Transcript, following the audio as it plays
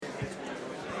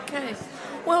Okay.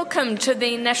 Welcome to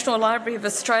the National Library of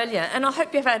Australia, and I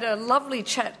hope you've had a lovely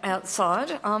chat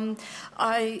outside.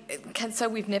 I can say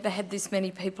we've never had this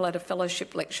many people at a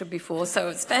fellowship lecture before, so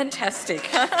it's fantastic.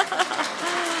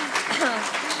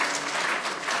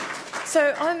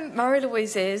 So I'm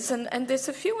Marie-Louise Ayres, and there's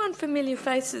a few unfamiliar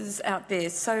faces out there,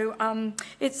 so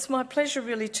it's my pleasure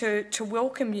really to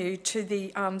welcome you to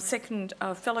the second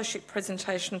fellowship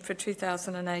presentation for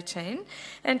 2018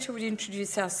 and to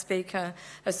introduce our speaker,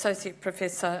 Associate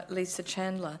Professor Lisa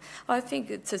Chandler. I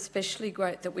think it's especially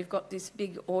great that we've got this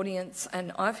big audience,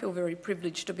 and I feel very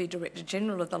privileged to be Director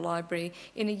General of the Library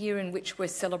in a year in which we're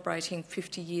celebrating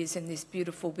 50 years in this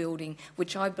beautiful building,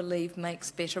 which I believe makes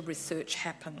better research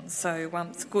happen. So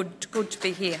it's good to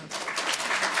be here.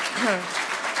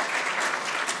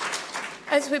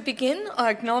 As we begin,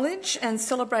 I acknowledge and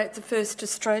celebrate the first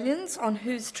Australians on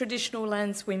whose traditional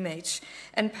lands we meet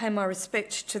and pay my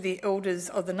respect to the elders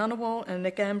of the Ngunnawal and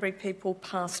Ngambri people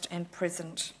past and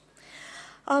present.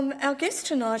 Our guest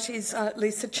tonight is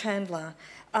Lisa Chandler,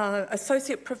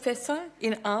 Associate Professor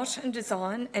in Art and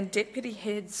Design and Deputy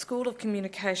Head, School of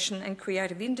Communication and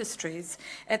Creative Industries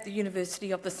at the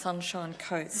University of the Sunshine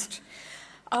Coast.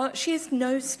 She is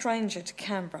no stranger to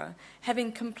Canberra,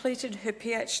 having completed her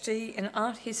PhD in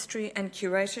Art History and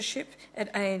Curatorship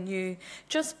at ANU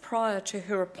just prior to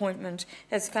her appointment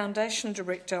as Foundation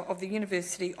Director of the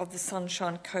University of the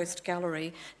Sunshine Coast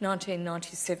Gallery,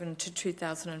 1997 to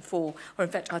 2004. Or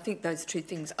in fact, I think those two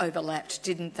things overlapped,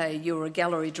 didn't they? You were a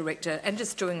gallery director and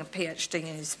just doing a PhD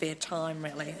in your spare time,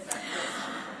 really.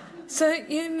 So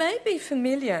you may be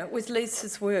familiar with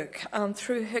Lisa's work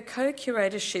through her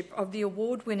co-curatorship of the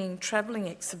award-winning travelling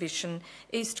exhibition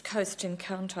East Coast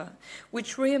Encounter,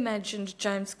 which reimagined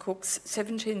James Cook's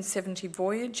 1770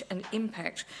 voyage and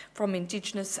impact from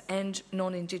Indigenous and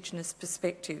non-Indigenous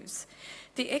perspectives.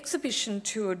 The exhibition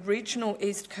toured regional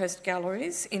East Coast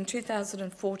galleries in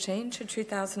 2014 to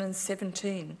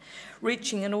 2017,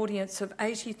 reaching an audience of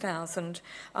 80,000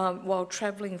 while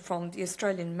travelling from the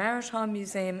Australian Maritime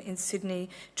Museum in Sydney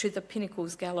to the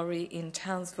Pinnacles Gallery in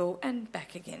Townsville and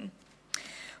back again.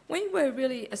 We were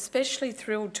really especially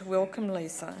thrilled to welcome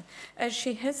Lisa, as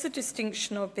she has the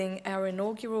distinction of being our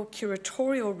inaugural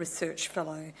Curatorial Research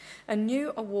Fellow, a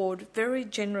new award very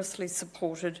generously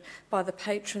supported by the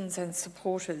patrons and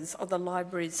supporters of the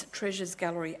Library's Treasures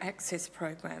Gallery Access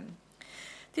Program.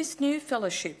 This new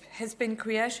fellowship has been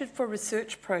created for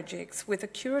research projects with a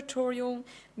curatorial,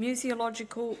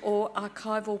 museological or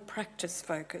archival practice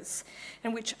focus,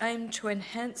 and which aim to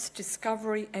enhance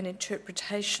discovery and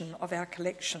interpretation of our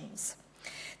collections.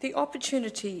 The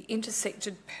opportunity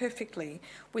intersected perfectly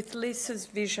with Lisa's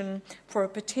vision for a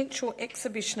potential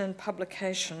exhibition and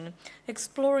publication,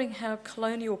 exploring how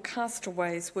colonial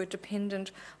castaways were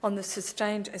dependent on the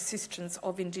sustained assistance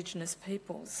of Indigenous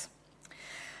peoples.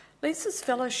 Lisa's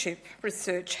fellowship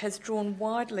research has drawn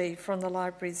widely from the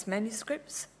library's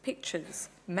manuscripts, pictures,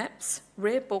 maps,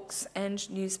 rare books and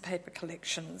newspaper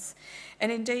collections.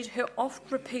 And indeed, her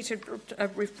oft-repeated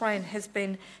refrain has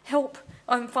been, "Help,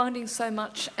 I'm finding so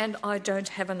much and I don't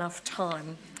have enough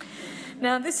time."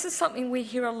 Now, this is something we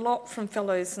hear a lot from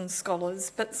fellows and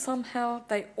scholars, but somehow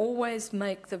they always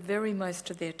make the very most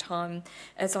of their time,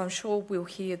 as I'm sure we'll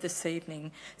hear this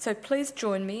evening. So please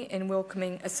join me in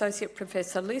welcoming Associate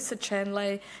Professor Lisa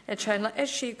Chandler as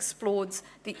she explores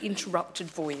the interrupted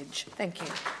voyage. Thank you.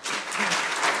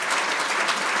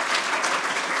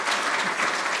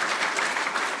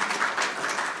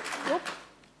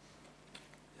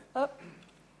 Oh.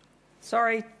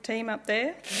 Sorry, team up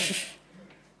there.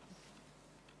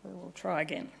 We will try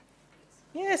again.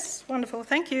 Yes, wonderful.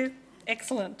 Thank you.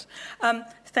 Excellent.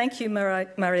 Thank you,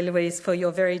 Marie-Louise, for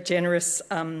your very generous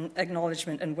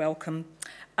acknowledgement and welcome.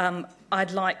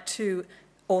 I'd like to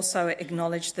also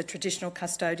acknowledge the traditional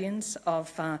custodians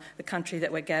of the country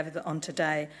that we're gathered on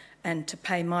today and to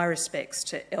pay my respects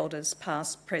to elders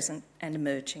past, present and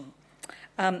emerging.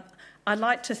 I'd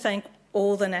like to thank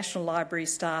all the National Library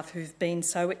staff who've been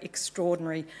so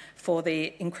extraordinary for their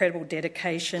incredible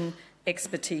dedication,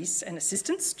 expertise and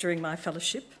assistance during my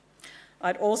fellowship.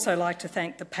 I'd also like to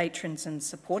thank the patrons and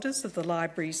supporters of the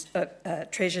Library's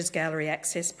Treasures Gallery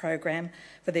Access Program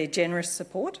for their generous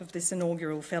support of this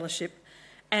inaugural fellowship.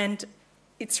 And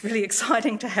it's really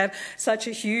exciting to have such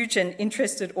a huge and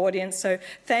interested audience. So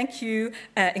thank you,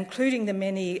 including the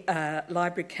many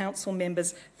Library Council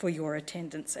members, for your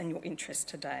attendance and your interest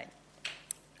today.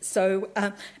 So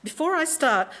before I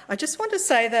start, I just want to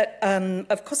say that,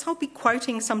 of course, I'll be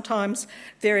quoting sometimes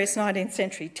various 19th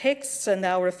century texts, and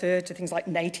they'll refer to things like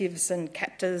natives and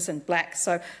captors and blacks.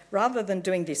 So rather than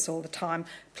doing this all the time,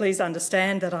 please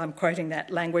understand that I'm quoting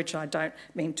that language. I don't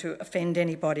mean to offend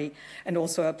anybody, and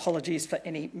also apologies for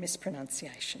any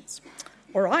mispronunciations.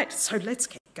 All right, so let's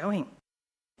get going.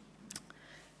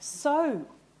 So,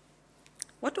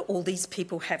 what do all these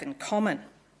people have in common?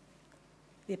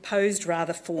 They're posed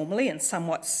rather formally and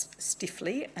somewhat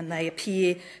stiffly, and they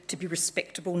appear to be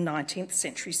respectable 19th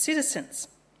century citizens.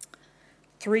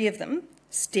 3 of them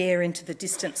stare into the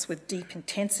distance with deep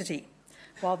intensity,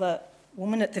 while the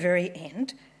woman at the very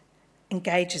end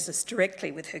engages us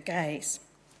directly with her gaze.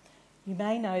 You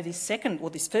may know this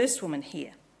first woman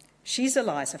here. She's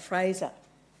Eliza Fraser,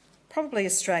 probably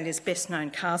Australia's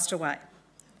best-known castaway.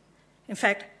 In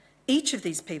fact, each of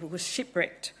these people was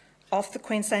shipwrecked off the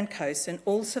Queensland coast, and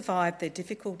all survived their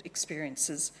difficult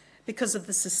experiences because of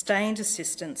the sustained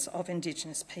assistance of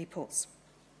Indigenous peoples.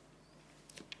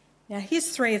 Now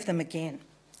here's 3 of them again.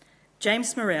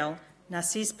 James Morrell,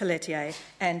 Narcisse Pelletier,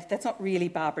 and that's not really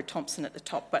Barbara Thompson at the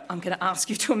top, but I'm going to ask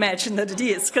you to imagine that it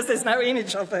is, because there's no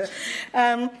image of her.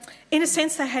 In a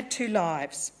sense, they had 2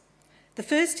 lives. The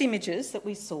first images that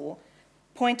we saw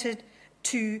pointed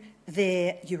to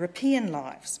their European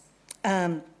lives.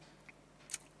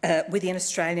 Within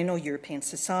Australian or European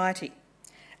society.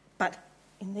 But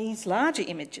in these larger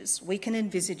images, we can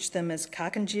envisage them as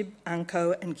Kakenjib,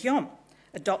 Unco and Gyom,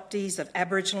 adoptees of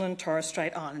Aboriginal and Torres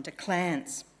Strait Islander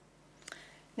clans.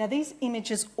 Now, these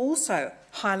images also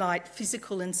highlight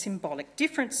physical and symbolic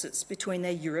differences between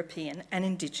their European and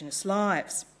Indigenous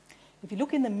lives. If you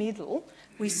look in the middle,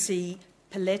 we see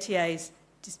Pelletier's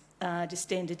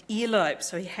distended earlobe,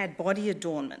 so he had body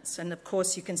adornments, and of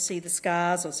course you can see the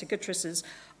scars or cicatrices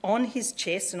on his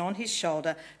chest and on his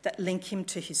shoulder that link him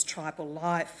to his tribal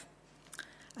life.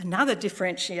 Another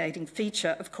differentiating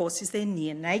feature, of course, is their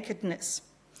near nakedness.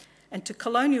 And to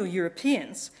colonial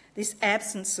Europeans, this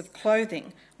absence of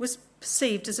clothing was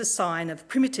perceived as a sign of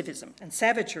primitivism and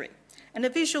savagery, and a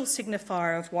visual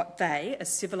signifier of what they, as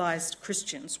civilised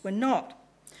Christians, were not.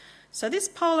 So this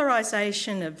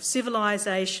polarisation of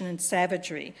civilisation and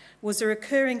savagery was a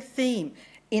recurring theme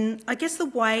in, I guess, the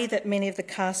way that many of the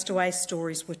castaway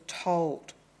stories were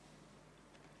told.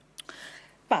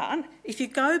 But if you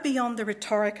go beyond the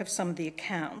rhetoric of some of the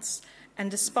accounts, and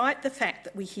despite the fact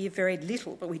that we hear very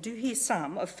little, but we do hear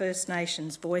some of First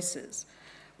Nations voices,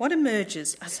 what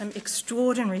emerges are some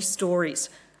extraordinary stories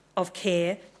of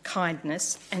care,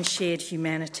 kindness and shared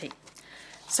humanity.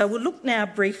 So we'll look now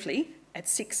briefly at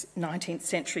 6 19th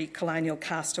century colonial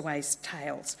castaways'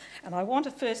 tales. And I want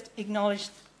to first acknowledge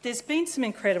there's been some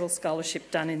incredible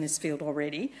scholarship done in this field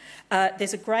already.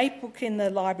 There's a great book in the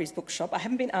library's bookshop. I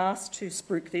haven't been asked to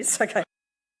spruik this. Okay.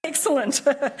 Excellent.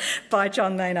 By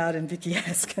John Maynard and Vicky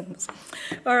Haskins.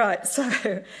 All right, so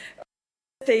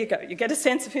there you go. You get a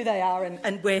sense of who they are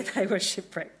and where they were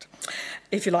shipwrecked,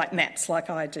 if you like maps like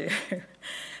I do.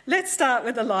 Let's start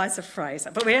with Eliza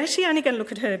Fraser, but we're actually only going to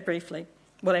look at her briefly.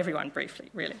 Well, everyone briefly,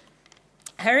 really.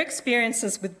 Her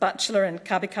experiences with Butchulla and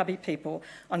Kabi Kabi people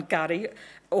on Gadi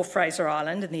or Fraser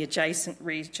Island and the adjacent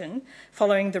region,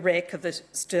 following the wreck of the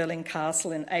Stirling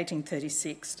Castle in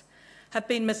 1836, have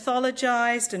been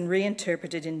mythologised and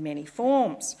reinterpreted in many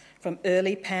forms, from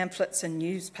early pamphlets and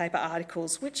newspaper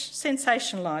articles which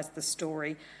sensationalised the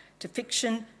story, to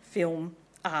fiction, film,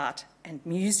 art and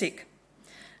music.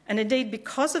 And indeed,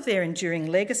 because of their enduring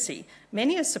legacy,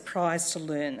 many are surprised to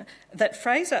learn that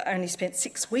Fraser only spent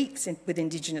 6 weeks with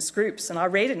Indigenous groups, and I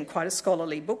read in quite a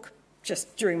scholarly book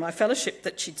just during my fellowship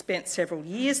that she'd spent several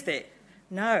years there.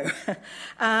 No.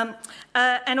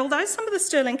 And although some of the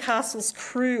Stirling Castle's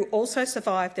crew also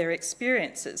survived their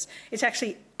experiences, it's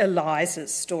actually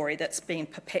Eliza's story that's been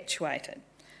perpetuated.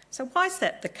 So why is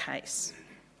that the case?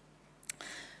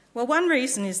 Well, one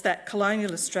reason is that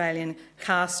colonial Australian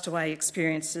castaway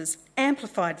experiences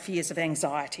amplified fears of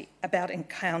anxiety about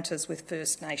encounters with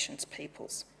First Nations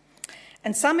peoples.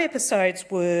 And some episodes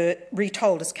were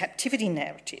retold as captivity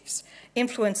narratives,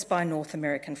 influenced by North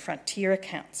American frontier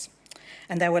accounts.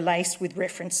 And they were laced with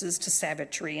references to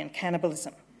savagery and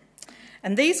cannibalism.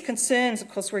 And these concerns, of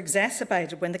course, were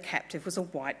exacerbated when the captive was a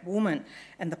white woman,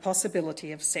 and the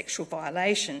possibility of sexual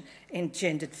violation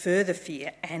engendered further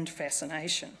fear and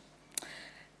fascination.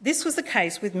 This was the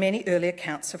case with many early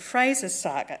accounts of Fraser's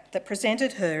saga that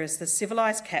presented her as the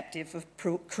civilised captive of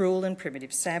cruel and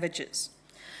primitive savages.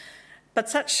 But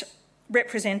such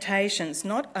representations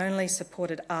not only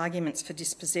supported arguments for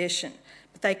dispossession,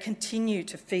 but they continue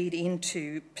to feed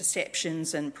into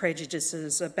perceptions and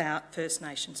prejudices about First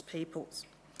Nations peoples.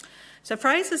 So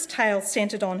Fraser's tale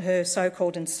centred on her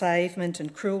so-called enslavement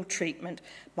and cruel treatment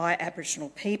by Aboriginal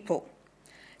people.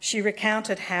 She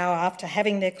recounted how, after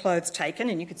having their clothes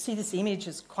taken, and you could see this image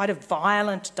as quite a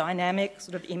violent, dynamic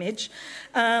sort of image,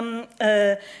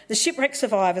 the shipwreck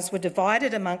survivors were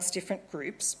divided amongst different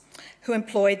groups who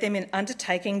employed them in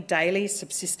undertaking daily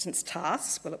subsistence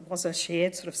tasks. Well, it was a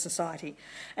shared sort of society.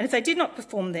 And if they did not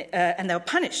perform and they were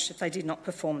punished if they did not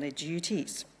perform their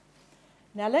duties.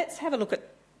 Now let's have a look at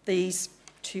these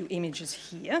two images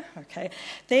here, okay.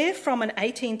 They're from an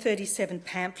 1837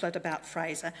 pamphlet about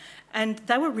Fraser, and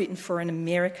they were written for an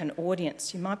American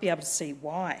audience. You might be able to see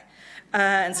why.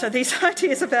 And so these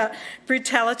ideas about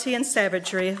brutality and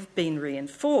savagery have been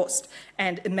reinforced,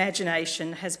 and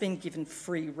imagination has been given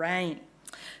free rein.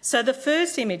 So the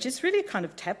first image is really a kind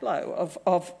of tableau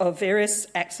of various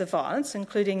acts of violence,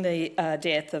 including the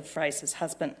death of Fraser's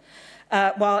husband.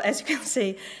 While, as you can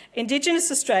see,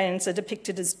 Indigenous Australians are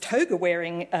depicted as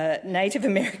toga-wearing Native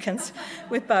Americans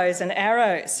with bows and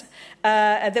arrows.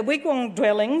 The wigwam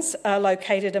dwellings are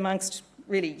located amongst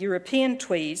really European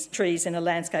trees in a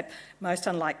landscape most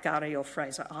unlike K'gari or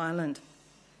Fraser Island.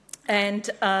 And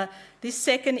this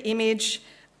second image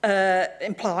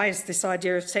implies this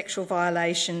idea of sexual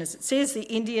violation. As it says, the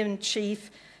Indian chief,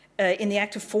 in the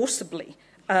act of forcibly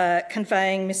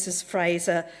conveying Mrs.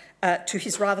 Fraser to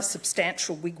his rather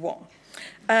substantial wigwam.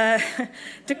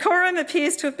 Decorum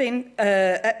appears to have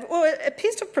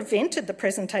prevented the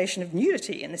presentation of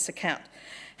nudity in this account.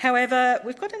 However,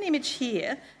 we've got an image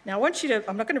here. Now, I want you to,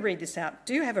 I'm not going to read this out,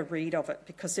 do have a read of it,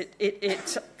 because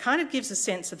it kind of gives a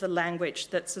sense of the language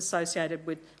that's associated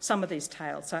with some of these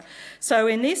tales. So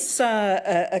in this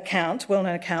account,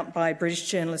 well-known account by British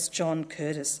journalist John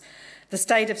Curtis, the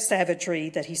state of savagery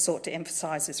that he sought to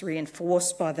emphasise is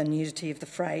reinforced by the nudity of the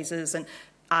Frasers, and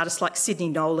artists like Sidney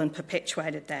Nolan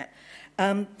perpetuated that.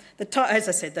 As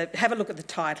I said, have a look at the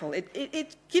title.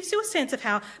 It gives you a sense of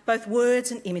how both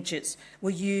words and images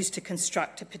were used to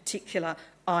construct a particular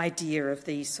idea of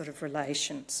these sort of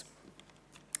relations.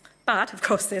 But, of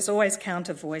course, there's always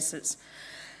counter voices.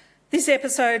 This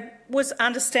episode was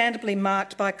understandably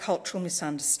marked by cultural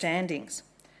misunderstandings.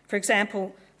 For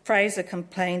example, Fraser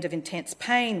complained of intense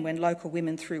pain when local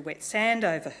women threw wet sand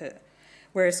over her,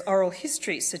 whereas oral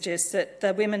history suggests that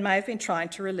the women may have been trying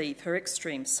to relieve her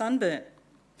extreme sunburn.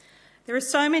 There are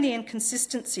so many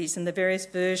inconsistencies in the various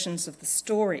versions of the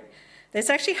story that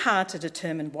it's actually hard to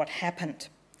determine what happened.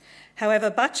 However,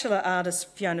 Bachelor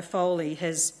artist Fiona Foley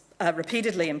has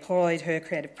repeatedly employed her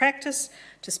creative practice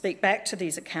to speak back to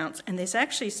these accounts, and there's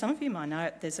actually, some of you might know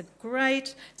it,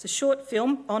 it's a short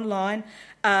film online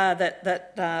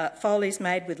that Foley's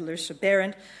made with Larissa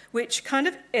Berend, which kind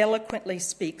of eloquently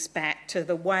speaks back to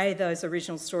the way those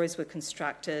original stories were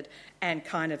constructed and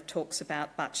kind of talks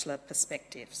about Bachelor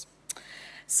perspectives.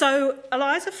 So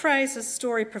Eliza Fraser's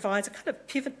story provides a kind of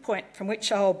pivot point from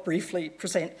which I'll briefly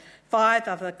present 5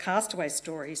 other castaway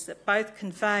stories that both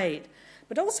conveyed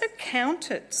but also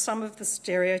countered some of the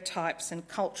stereotypes and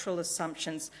cultural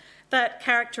assumptions that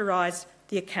characterise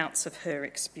the accounts of her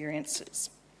experiences.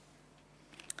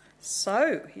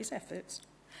 So, here's our first.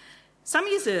 Some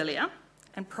years earlier,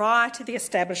 and prior to the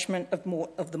establishment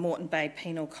of the Moreton Bay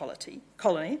Penal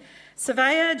Colony,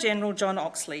 Surveyor General John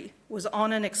Oxley was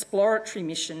on an exploratory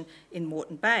mission in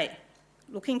Moreton Bay,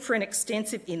 looking for an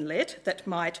extensive inlet that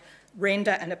might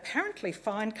render an apparently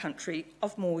fine country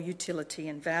of more utility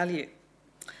and value.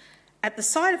 At the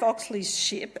site of Oxley's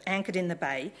ship anchored in the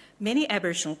bay, many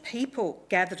Aboriginal people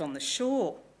gathered on the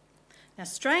shore. Now,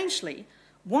 strangely,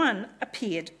 one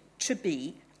appeared to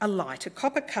be a lighter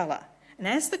copper colour, and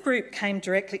as the group came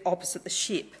directly opposite the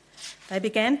ship, they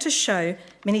began to show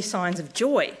many signs of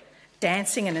joy,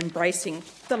 dancing and embracing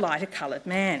the lighter coloured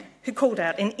man, who called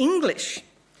out in English.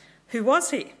 Who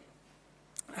was he?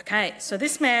 Okay, so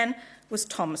this man was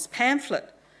Thomas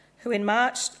Pamphlet, who in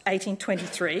March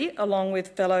 1823, along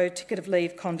with fellow ticket of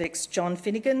leave convicts John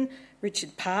Finnegan,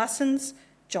 Richard Parsons,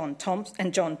 John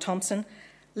Thompson,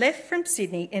 left from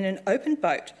Sydney in an open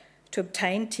boat to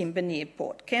obtain timber near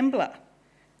Port Kembla.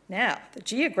 Now, the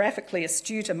geographically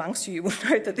astute amongst you will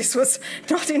note that this was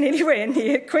not in anywhere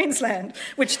near Queensland,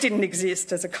 which didn't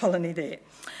exist as a colony there.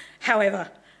 However,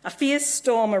 a fierce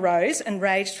storm arose and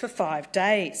raged for 5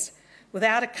 days.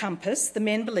 Without a compass, the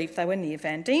men believed they were near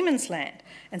Van Diemen's Land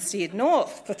and steered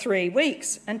north for 3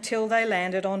 weeks until they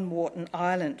landed on Moreton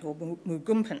Island, or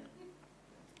Mugumpan.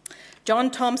 John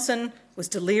Thompson was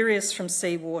delirious from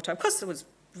seawater. Of course, it was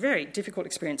a very difficult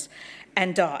experience,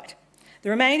 and died. The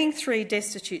remaining 3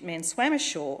 destitute men swam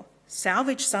ashore,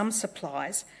 salvaged some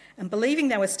supplies, and believing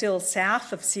they were still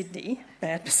south of Sydney,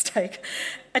 bad mistake,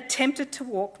 attempted to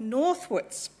walk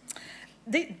northwards.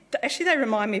 Actually, they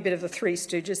remind me a bit of the Three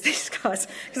Stooges, these guys,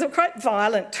 because they're quite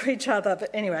violent to each other. But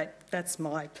anyway, that's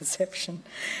my perception.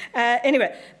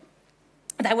 Anyway,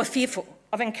 they were fearful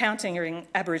of encountering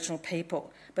Aboriginal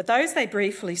people, but those they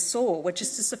briefly saw were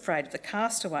just as afraid of the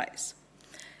castaways.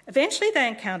 Eventually, they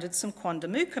encountered some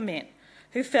Quandamooka men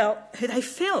who they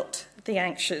felt the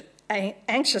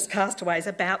anxious castaways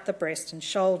about the breast and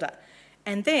shoulder,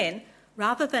 and then,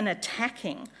 rather than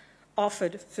attacking,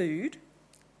 offered food,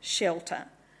 shelter,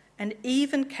 and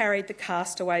even carried the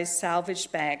castaways'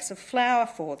 salvaged bags of flour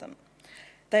for them.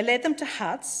 They led them to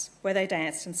huts where they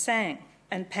danced and sang,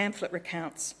 and Pamphlet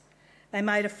recounts, "They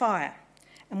made a fire,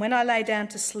 and when I lay down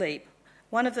to sleep,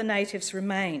 one of the natives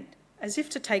remained, as if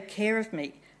to take care of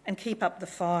me and keep up the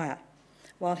fire,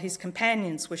 while his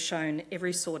companions were shown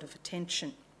every sort of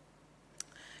attention."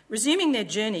 Resuming their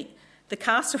journey, the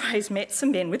castaways met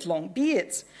some men with long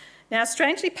beards. Now,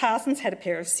 strangely, Parsons had a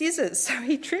pair of scissors, so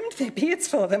he trimmed their beards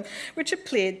for them, which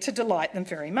appeared to delight them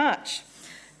very much.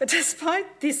 But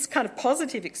despite this kind of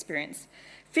positive experience,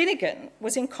 Finnegan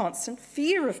was in constant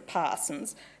fear of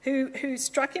Parsons, who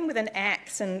struck him with an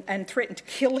axe and threatened to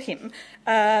kill him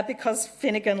because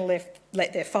Finnegan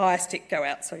let their fire stick go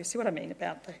out. So you see what I mean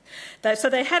about that? So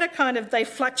they had they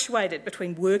fluctuated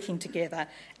between working together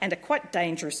and a quite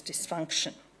dangerous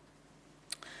dysfunction.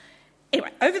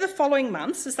 Anyway, over the following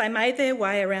months, as they made their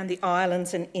way around the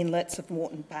islands and inlets of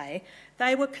Moreton Bay,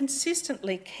 they were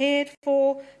consistently cared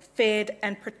for, fed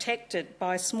and protected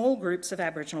by small groups of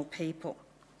Aboriginal people.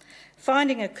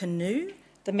 Finding a canoe,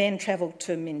 the men travelled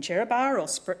to Minjerribah or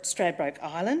Stradbroke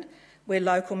Island, where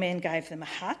local men gave them a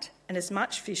hut and as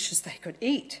much fish as they could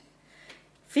eat.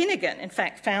 Finnegan, in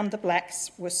fact, found the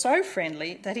blacks were so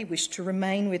friendly that he wished to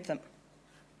remain with them.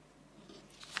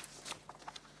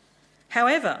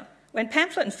 However, when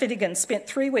Pamphlet and Finnegan spent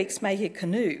 3 weeks making a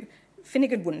canoe,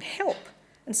 Finnegan wouldn't help,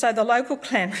 and so the local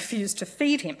clan refused to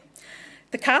feed him.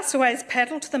 The castaways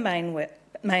paddled to the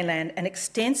mainland and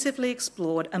extensively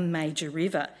explored a major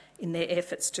river in their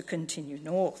efforts to continue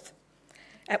north.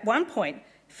 At one point,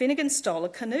 Finnegan stole a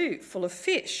canoe full of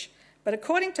fish, but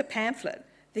according to Pamphlet,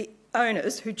 the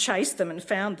owners who chased them and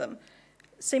found them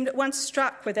seemed at once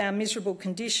struck with our miserable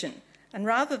condition, and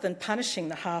rather than punishing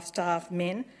the half-starved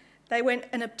men, they went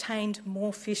and obtained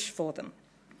more fish for them.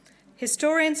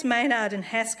 Historians Maynard and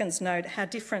Haskins note how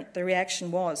different the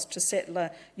reaction was to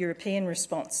settler European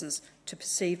responses to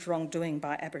perceived wrongdoing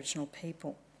by Aboriginal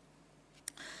people.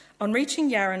 On reaching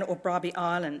Yarran or Bribie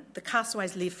Island, the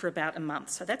castaways lived for about a month,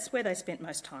 so that's where they spent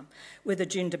most time, with the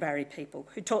Jundabari people,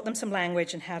 who taught them some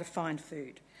language and how to find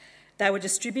food. They were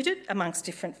distributed amongst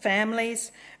different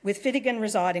families, with Finnegan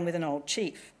residing with an old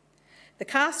chief. The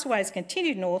castaways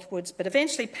continued northwards, but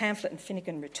eventually Pamphlet and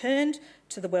Finnegan returned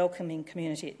to the welcoming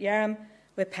community at Yarram,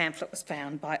 where Pamphlet was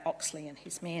found by Oxley and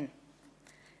his men.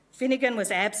 Finnegan was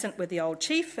absent with the old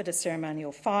chief at a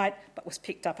ceremonial fight, but was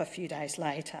picked up a few days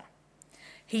later.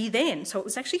 So it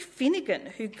was actually Finnegan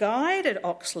who guided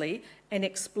Oxley in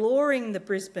exploring the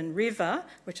Brisbane River,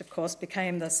 which of course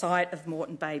became the site of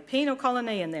Moreton Bay Penal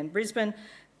Colony and then Brisbane,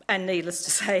 and needless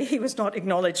to say, he was not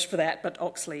acknowledged for that, but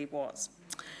Oxley was.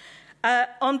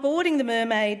 On boarding the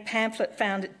Mermaid, Pamphlet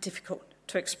found it difficult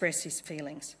to express his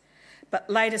feelings, but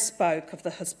later spoke of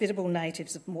the hospitable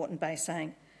natives of Moreton Bay,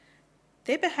 saying,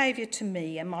 "Their behaviour to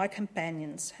me and my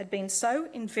companions had been so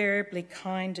invariably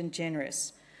kind and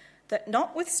generous that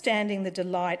notwithstanding the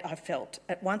delight I felt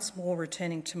at once more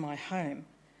returning to my home,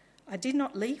 I did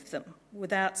not leave them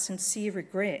without sincere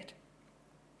regret."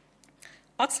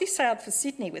 Oxley sailed for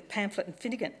Sydney with Pamphlet and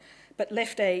Finnegan, but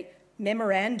left a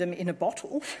memorandum in a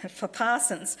bottle for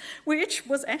Parsons, which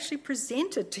was actually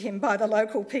presented to him by the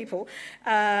local people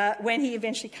when he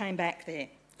eventually came back there.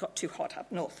 Got too hot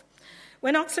up north.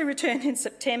 When Oxley returned in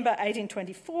September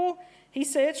 1824, he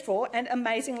searched for and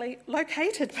amazingly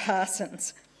located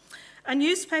Parsons. A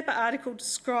newspaper article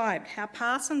described how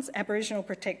Parsons' Aboriginal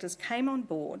protectors came on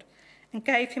board and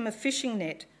gave him a fishing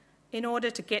net in order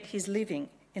to get his living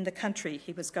in the country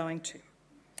he was going to.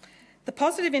 The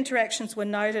positive interactions were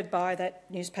noted by that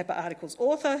newspaper article's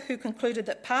author, who concluded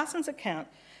that Parsons' account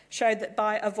showed that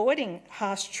by avoiding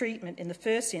harsh treatment in the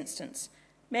first instance,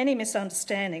 many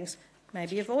misunderstandings may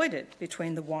be avoided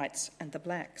between the whites and the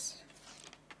blacks.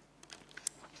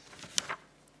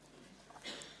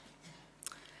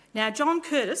 Now, John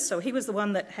Curtis, so he was the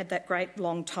one that had that great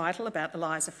long title about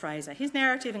Eliza Fraser. His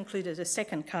narrative included a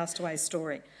second castaway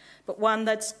story, but one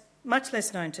that's much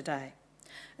less known today.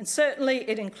 And certainly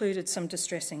it included some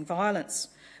distressing violence,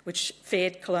 which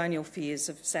fed colonial fears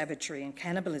of savagery and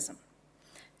cannibalism.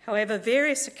 However,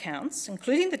 various accounts,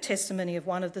 including the testimony of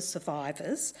one of the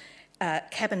survivors,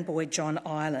 cabin boy John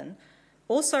Ireland,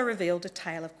 also revealed a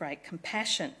tale of great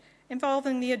compassion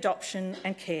involving the adoption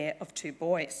and care of 2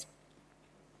 boys.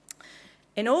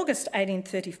 In August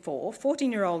 1834,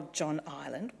 14-year-old John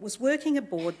Ireland was working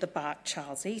aboard the barque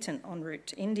Charles Eaton en route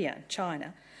to India and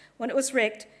China when it was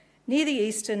wrecked near the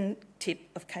eastern tip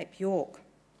of Cape York.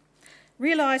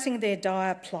 Realising their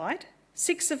dire plight,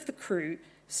 6 of the crew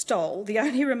stole the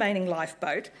only remaining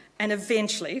lifeboat and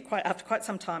eventually, after quite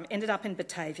some time, ended up in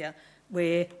Batavia,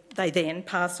 where they then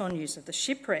passed on news of the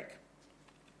shipwreck.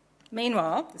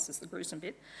 Meanwhile, this is the gruesome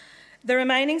bit, the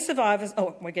remaining survivors,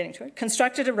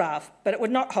 constructed a raft, but it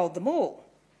would not hold them all.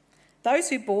 Those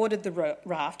who boarded the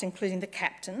raft, including the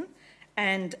captain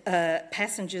and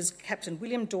passengers, Captain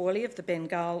William Dorley of the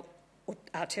Bengal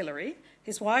Artillery,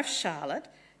 his wife Charlotte,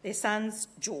 their sons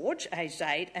George, aged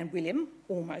 8, and William,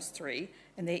 almost 3,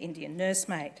 and their Indian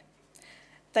nursemaid.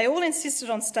 They all insisted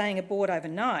on staying aboard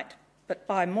overnight, but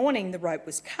by morning the rope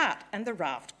was cut and the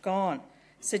raft gone,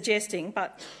 suggesting,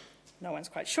 but no one's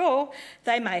quite sure,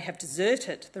 they may have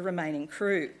deserted the remaining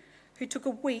crew, who took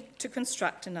a week to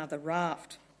construct another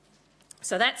raft.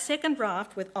 So that second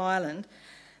raft with Ireland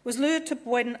was lured to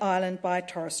Boyden Island by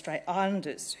Torres Strait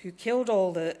Islanders, who killed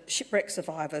all the shipwreck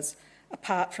survivors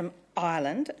apart from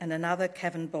Ireland and another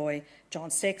cabin boy,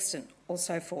 John Sexton,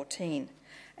 also 14.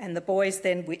 And the boys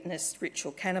then witnessed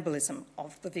ritual cannibalism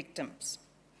of the victims.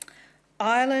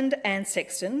 Ireland and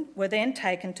Sexton were then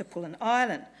taken to Pullen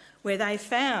Island, where they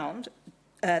found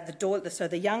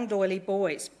the young doily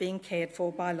boys being cared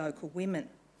for by local women,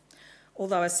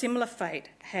 although a similar fate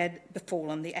had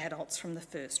befallen the adults from the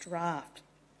first raft.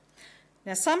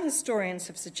 Now, some historians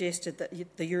have suggested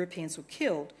that the Europeans were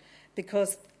killed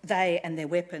because they and their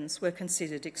weapons were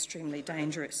considered extremely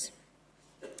dangerous.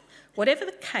 Whatever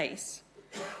the case,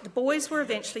 the boys were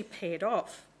eventually paired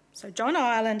off. So John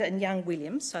Ireland and young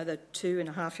William, so the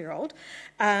 2.5-year-old,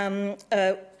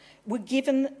 were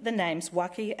given the names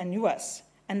Waki and Nuas,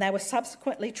 and they were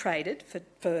subsequently traded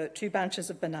for 2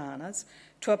 bunches of bananas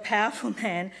to a powerful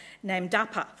man named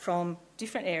Dappa from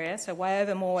different areas, so way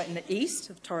over more in the east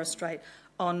of Torres Strait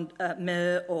on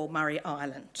Mer or Murray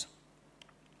Island.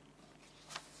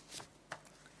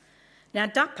 Now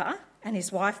Dappa and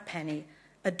his wife Panny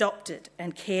adopted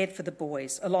and cared for the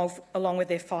boys along with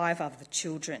their 5 other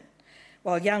children,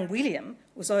 while young William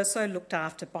was also looked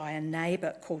after by a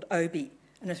neighbour called Obi,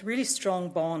 and a really strong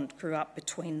bond grew up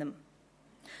between them.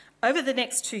 Over the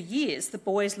next 2 years, the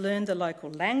boys learned the local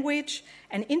language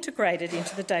and integrated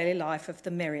into the daily life of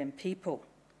the Meriam people.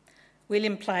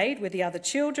 William played with the other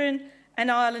children,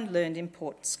 and Ireland learned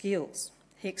important skills.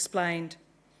 He explained,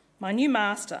 "My new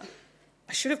master,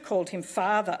 I should have called him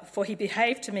father, for he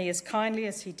behaved to me as kindly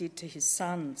as he did to his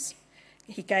sons.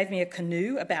 He gave me a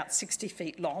canoe about 60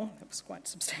 feet long," that was quite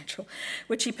substantial,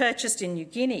 "which he purchased in New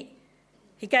Guinea.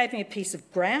 He gave me a piece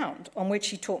of ground on which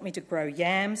he taught me to grow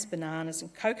yams, bananas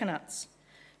and coconuts.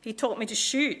 He taught me to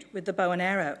shoot with the bow and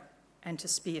arrow and to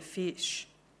spear fish."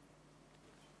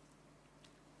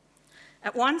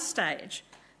 At one stage,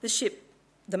 the ship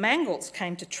the Mangles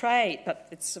came to trade,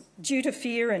 but due to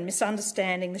fear and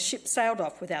misunderstanding, the ship sailed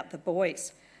off without the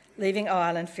boys, leaving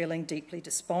Ireland feeling deeply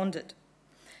despondent.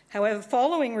 However,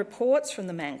 following reports from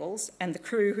the Mangles and the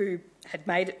crew who had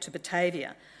made it to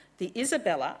Batavia, the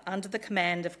Isabella, under the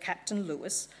command of Captain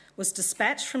Lewis, was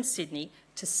dispatched from Sydney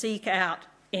to seek out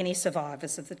any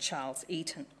survivors of the Charles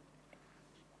Eaton.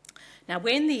 Now,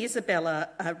 when the Isabella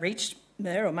reached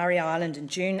Mer or Murray Island in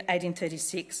June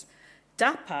 1836,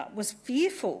 Dappa was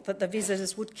fearful that the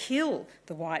visitors would kill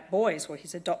the white boys, or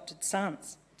his adopted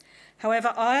sons.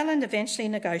 However, Ireland eventually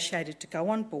negotiated to go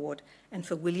on board and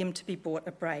for William to be brought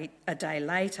a day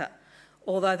later,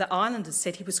 although the islanders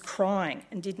said he was crying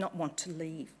and did not want to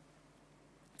leave.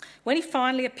 When he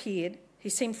finally appeared, he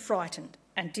seemed frightened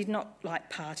and did not like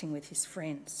parting with his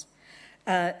friends.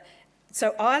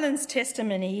 So Ireland's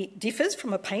testimony differs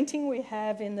from a painting we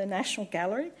have in the National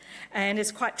Gallery, and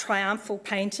it's quite triumphal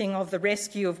painting of the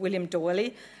rescue of William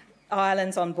Doyley.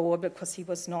 Ireland's on board because he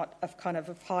was not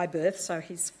of high birth, so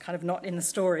he's kind of not in the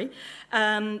story.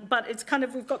 But it's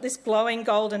we've got this glowing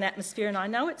golden atmosphere, and I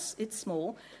know it's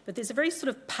small, but there's a very sort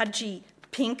of pudgy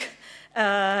pink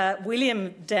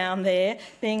William down there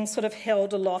being sort of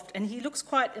held aloft, and he looks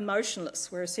quite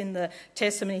emotionless, whereas in the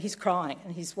testimony he's crying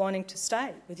and he's wanting to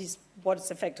stay with what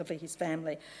is effectively his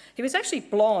family. He was actually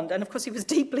blonde, and of course he was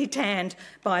deeply tanned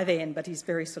by then, but he's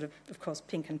very of course,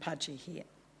 pink and pudgy here.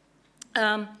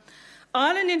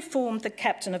 Ireland informed the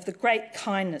captain of the great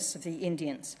kindness of the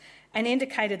Indians and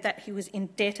indicated that he was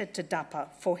indebted to Dappa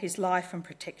for his life and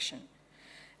protection.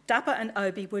 Dappa and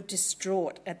Obi were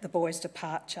distraught at the boys'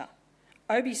 departure.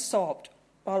 Obi sobbed,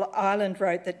 while Ireland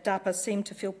wrote that Dappa seemed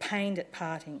to feel pained at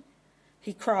parting.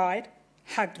 He cried,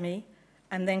 hugged me,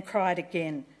 and then cried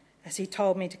again as he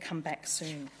told me to come back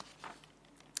soon.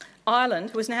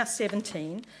 Ireland, who was now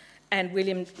 17, and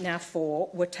William, now 4,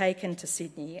 were taken to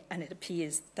Sydney, and it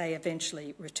appears they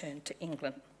eventually returned to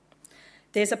England.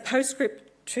 There's a postscript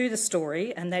to the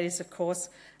story, and that is, of course,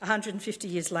 150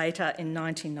 years later in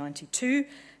 1992,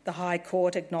 the High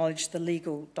Court acknowledged the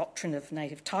legal doctrine of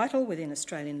native title within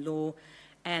Australian law,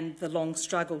 and the long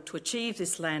struggle to achieve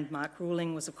this landmark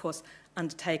ruling was, of course,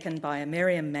 undertaken by a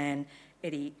Meriam man,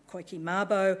 Eddie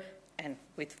Koiki-Mabo, and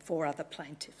with 4 other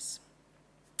plaintiffs.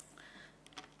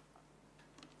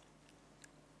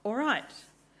 All right,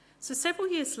 so several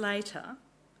years later,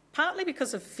 partly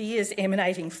because of fears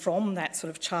emanating from that sort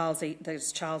of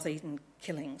those Charles Eden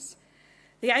killings,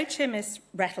 the HMS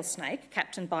Rattlesnake,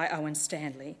 captained by Owen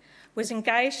Stanley, was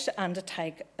engaged to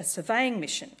undertake a surveying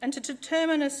mission and to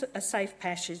determine a safe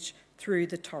passage through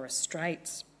the Torres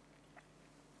Straits.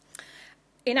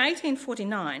 In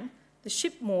 1849, the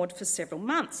ship moored for several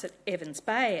months at Evans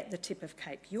Bay at the tip of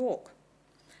Cape York.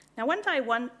 Now, one day,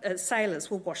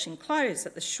 sailors were washing clothes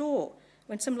at the shore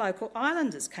when some local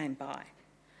islanders came by.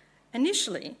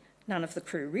 Initially, none of the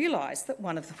crew realised that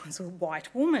one of them was a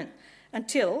white woman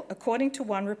until, according to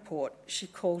one report, she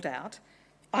called out,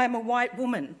 "I am a white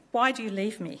woman, why do you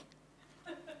leave me?"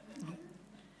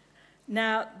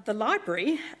 Now, the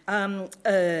library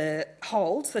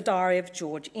holds the diary of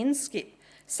George Inskip,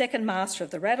 second master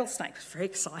of the Rattlesnake. It's very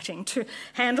exciting to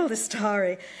handle this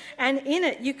diary. And in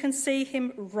it, you can see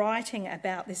him writing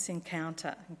about this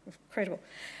encounter. Incredible.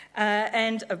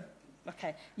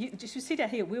 Okay, you see down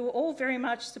here, we were all very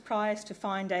much surprised to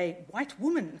find a white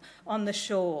woman on the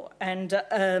shore.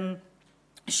 And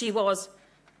she was,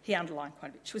 he underlined quite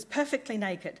a bit, she was perfectly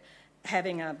naked,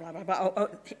 having a blah, blah, blah,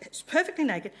 perfectly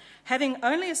naked, having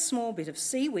only a small bit of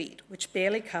seaweed, which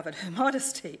barely covered her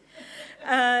modesty.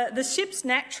 The ship's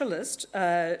naturalist,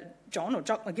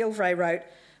 Jock McGilvray, wrote,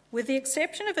 "With the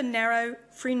exception of a narrow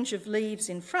fringe of leaves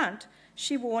in front,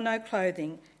 she wore no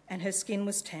clothing, and her skin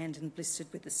was tanned and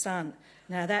blistered with the sun."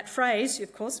 Now, that phrase,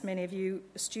 of course, many of you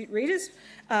astute readers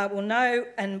will know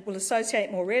and will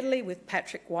associate more readily with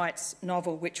Patrick White's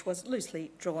novel, which was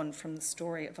loosely drawn from the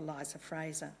story of Eliza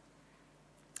Fraser.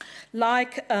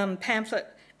 Like Pamphlet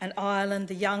and Ireland,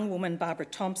 the young woman, Barbara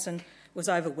Thompson, was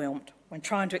overwhelmed when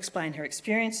trying to explain her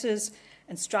experiences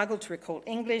and struggled to recall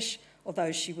English,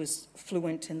 although she was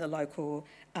fluent in the local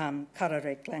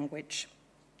Karareek language.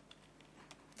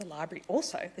 The library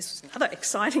also, this was another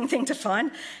exciting thing to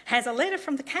find, has a letter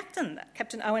from the captain,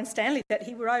 Captain Owen Stanley, that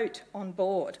he wrote on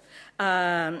board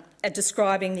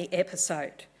describing the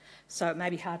episode. So it may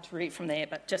be hard to read from there,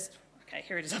 but just, okay,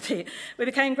 here it is up here. "We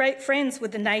became great friends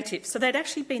with the natives." So they'd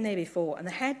actually been there before and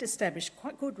they had established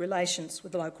quite good relations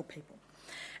with the local people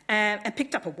and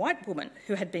picked up a white woman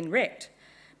who had been wrecked.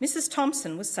 Mrs.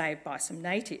 Thompson was saved by some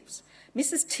natives.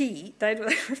 Mrs. T, they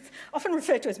often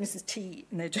referred to as Mrs. T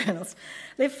in their journals,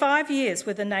 lived 5 years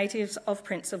with the natives of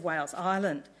Prince of Wales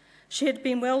Island. She had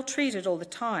been well treated all the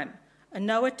time and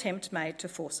no attempt made to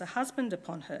force a husband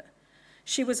upon her.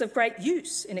 She was of great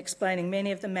use in explaining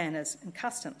many of the manners and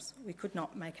customs we could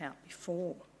not make out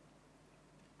before.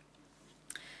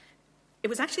 It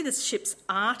was actually the ship's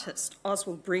artist,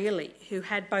 Oswald Brearley, who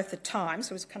had both the Times, so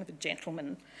he was kind of a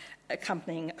gentleman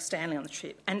accompanying Stanley on the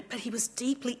trip, but he was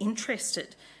deeply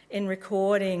interested in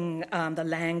recording the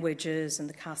languages and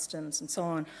the customs and so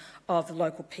on of the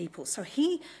local people. So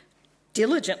he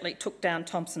diligently took down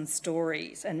Thompson's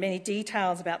stories and many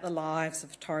details about the lives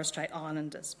of Torres Strait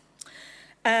Islanders.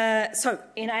 So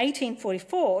in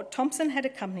 1844, Thompson had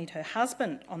accompanied her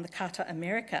husband on the cutter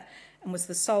America and was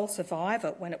the sole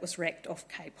survivor when it was wrecked off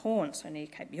Cape Horn, so near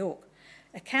Cape York.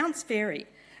 Accounts vary,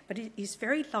 but it is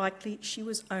very likely she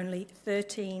was only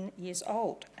 13 years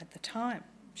old at the time.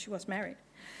 She was married.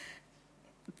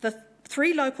 The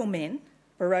 3 local men,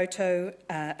 Baroto,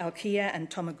 Alkia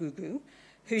and Tomagugu,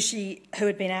 who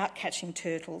had been out catching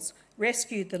turtles,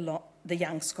 rescued the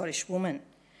young Scottish woman.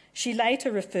 She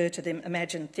later referred to them,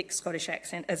 imagine thick Scottish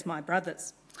accent, as my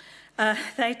brothers.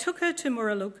 They took her to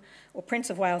Muralug, or Prince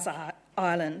of Wales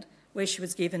Island, where she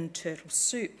was given turtle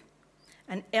soup.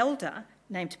 An elder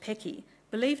named Pecky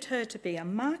believed her to be a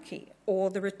Maki, or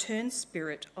the returned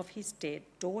spirit of his dead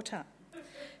daughter.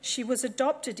 She was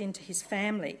adopted into his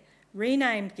family,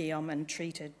 renamed Guillaume and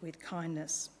treated with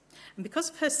kindness. And because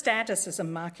of her status as a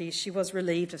Maki, she was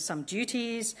relieved of some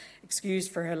duties,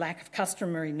 excused for her lack of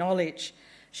customary knowledge.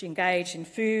 She engaged in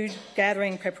food,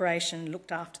 gathering, preparation,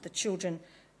 looked after the children,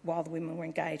 while the women were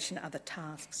engaged in other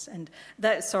tasks. And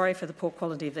sorry for the poor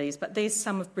quality of these, but there's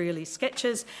some of Brearley's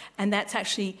sketches, and that's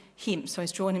actually him. So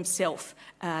he's drawn himself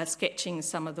sketching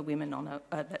some of the women on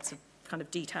that's a kind of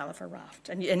detail of a raft.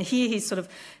 And here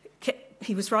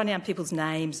he was writing down people's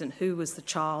names and who was the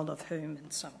child of whom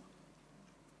and so on.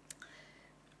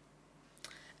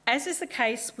 As is the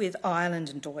case with Ireland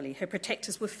and D'Oyly, her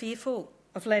protectors were fearful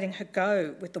of letting her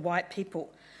go with the white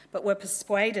people, but were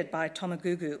persuaded by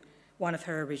Tomagugu, one of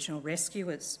her original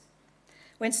rescuers.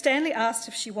 When Stanley asked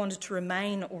if she wanted to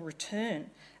remain or return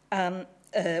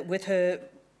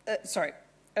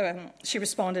she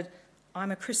responded,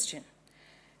 "I'm a Christian."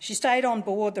 She stayed on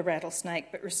board the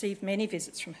Rattlesnake but received many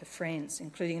visits from her friends,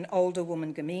 including an older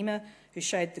woman, Gamima, who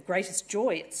showed the greatest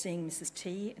joy at seeing Mrs.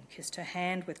 T and kissed her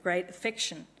hand with great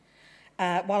affection.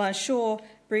 While on shore,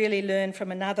 Brearley learned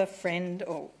from another friend,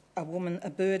 or a woman,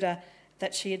 Aburda,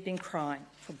 that she had been crying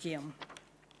for Guillaume.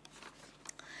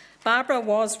 Barbara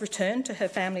was returned to her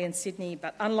family in Sydney,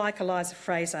 but unlike Eliza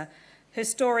Fraser, her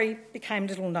story became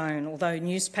little known, although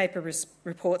newspaper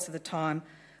reports of the time,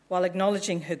 while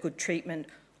acknowledging her good treatment,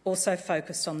 also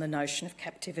focused on the notion of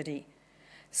captivity.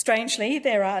 Strangely,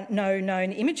 there are no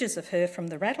known images of her from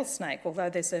the Rattlesnake, although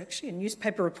there's actually a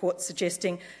newspaper report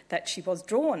suggesting that she was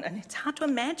drawn, and it's hard to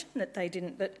imagine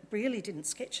that Brearley didn't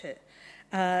sketch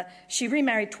her. She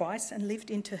remarried twice and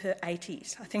lived into her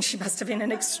 80s. I think she must have been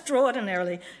an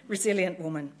extraordinarily resilient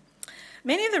woman.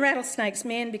 Many of the Rattlesnake's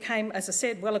men became, as I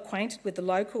said, well acquainted with the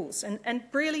locals,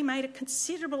 and Brearley made a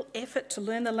considerable effort to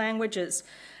learn the languages.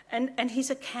 And his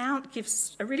account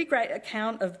gives a really great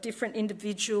account of different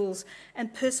individuals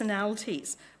and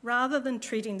personalities, rather than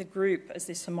treating the group as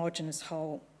this homogenous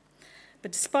whole.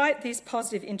 But despite these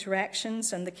positive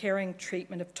interactions and the caring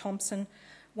treatment of Thompson,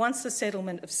 once the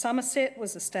settlement of Somerset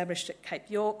was established at Cape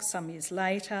York some years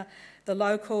later, the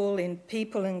local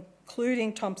people,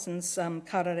 including Thompson's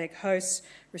Karareeg hosts,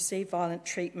 received violent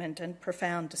treatment and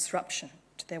profound disruption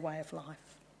to their way of life.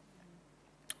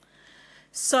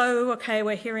 So,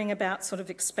 we're hearing about sort of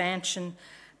expansion.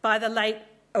 By the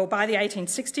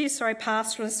 1860s,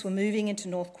 pastoralists were moving into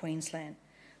North Queensland,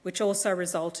 which also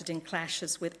resulted in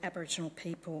clashes with Aboriginal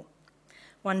people.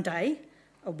 One day,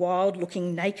 a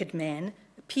wild-looking naked man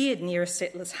appeared near a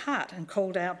settler's hut and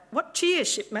called out, "What cheer,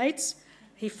 shipmates?"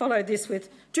 He followed this with,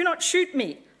 "Do not shoot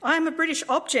me, I am a British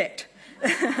object."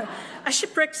 A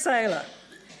shipwrecked sailor.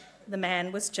 The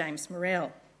man was James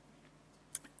Morrell.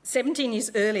 17 years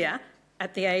earlier,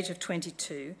 at the age of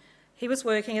 22, he was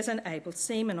working as an able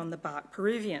seaman on the barque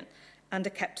Peruvian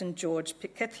under Captain George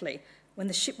Pitkethly when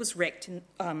the ship was wrecked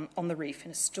on the reef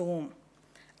in a storm.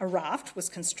 A raft was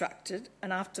constructed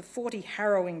and after 40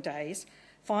 harrowing days,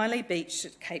 finally beached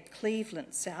at Cape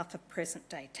Cleveland, south of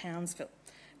present-day Townsville,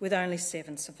 with only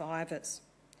 7 survivors.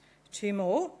 2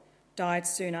 more died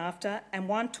soon after, and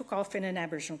 1 took off in an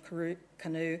Aboriginal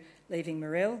canoe, leaving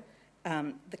Morrell,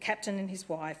 the captain and his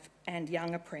wife, and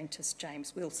young apprentice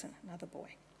James Wilson, another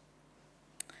boy.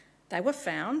 They were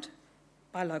found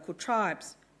by local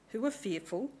tribes who were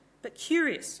fearful but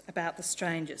curious about the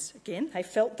strangers. Again, they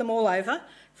felt them all over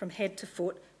from head to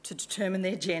foot to determine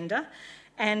their gender,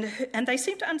 and they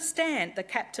seemed to understand the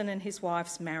captain and his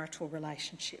wife's marital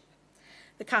relationship.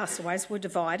 The castaways were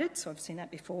divided, so I've seen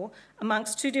that before,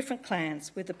 amongst 2 different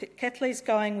clans, with the Pitcathleys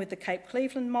going with the Cape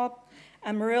Cleveland mob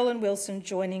and Morrell and Wilson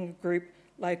joining a group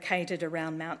located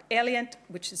around Mount Elliot,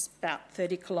 which is about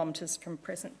 30 kilometres from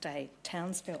present-day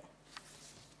Townsville.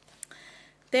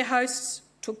 Their hosts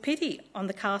took pity on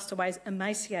the castaways'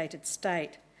 emaciated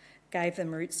state, gave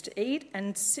them roots to eat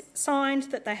and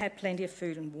signed that they had plenty of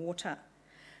food and water.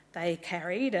 They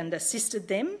carried and assisted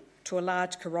them to a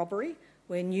large corroboree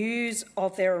where news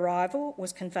of their arrival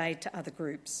was conveyed to other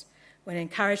groups. When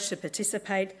encouraged to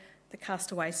participate, the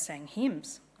castaways sang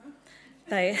hymns.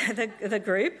 The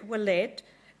group were led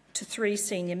to 3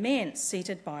 senior men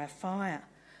seated by a fire.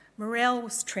 Morrell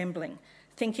was trembling,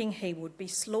 thinking he would be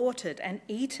slaughtered and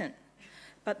eaten,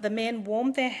 but the men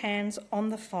warmed their hands on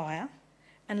the fire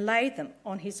and laid them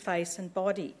on his face and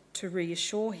body to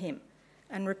reassure him,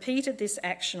 and repeated this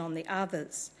action on the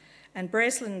others. And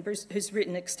Breslin, who's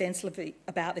written extensively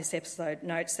about this episode,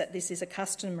 notes that this is a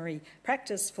customary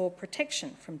practice for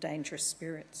protection from dangerous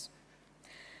spirits.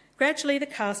 Gradually, the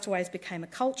castaways became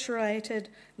acculturated,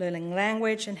 learning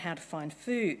language and how to find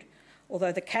food,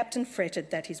 although the captain fretted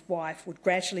that his wife would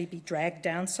gradually be dragged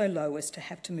down so low as to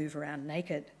have to move around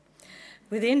naked.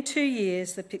 Within 2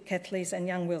 years, the Pitcathleys and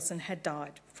young Wilson had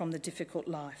died from the difficult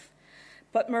life.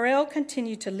 But Morrell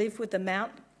continued to live with the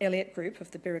Mount Elliot group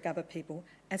of the Birragubba people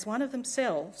as one of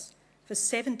themselves for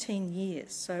 17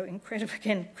 years, so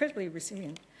incredibly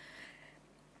resilient.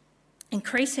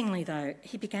 Increasingly, though,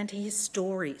 he began to hear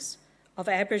stories of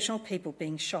Aboriginal people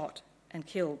being shot and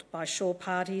killed by shore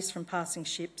parties from passing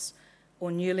ships or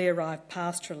newly arrived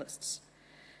pastoralists.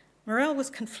 Morrell was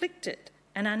conflicted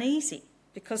and uneasy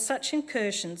because such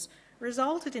incursions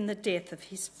resulted in the death of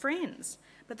his friends,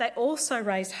 but they also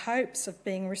raised hopes of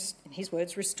being, in his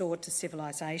words, restored to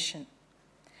civilisation.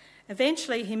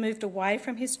 Eventually, he moved away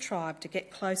from his tribe to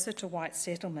get closer to white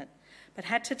settlement, but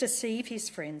had to deceive his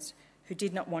friends who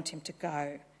did not want him to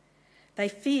go. They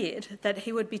feared that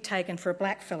he would be taken for a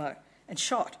blackfellow and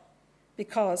shot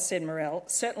because, said Morel,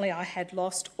 certainly I had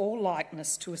lost all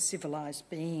likeness to a civilised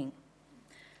being.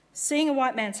 Seeing a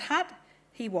white man's hut,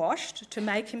 he washed to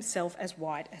make himself as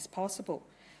white as possible,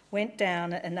 went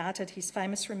down and uttered his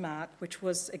famous remark, which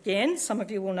was, again, some of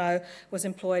you will know, was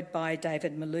employed by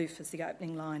David Malouf as the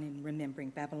opening line in Remembering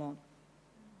Babylon.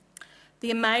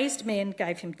 The amazed men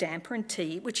gave him damper and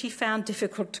tea, which he found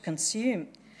difficult to consume.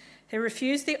 He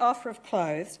refused the offer of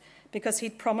clothes because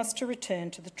he'd promised to return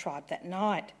to the tribe that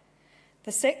night.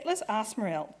 The settlers asked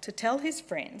Morel to tell his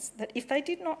friends that if they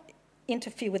did not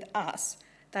interfere with us,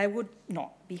 they would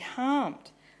not be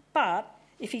harmed. But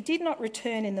if he did not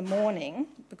return in the morning,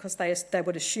 because they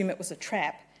would assume it was a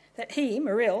trap, that he,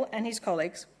 Morel, and his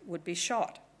colleagues would be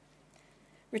shot.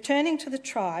 Returning to the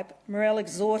tribe, Morel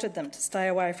exhorted them to stay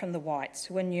away from the whites,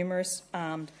 who were numerous,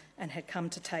 armed, and had come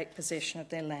to take possession of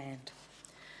their land.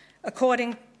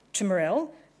 According to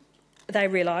Morel, they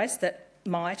realised that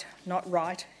might, not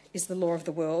right, is the law of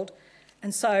the world,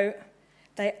 and so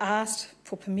they asked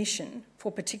for permission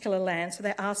for particular land, so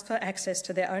they asked for access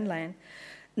to their own land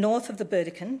north of the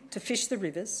Burdekin to fish the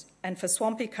rivers and for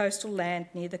swampy coastal land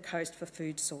near the coast for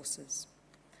food sources.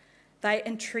 They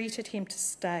entreated him to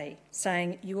stay,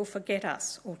 saying, "You will forget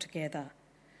us altogether."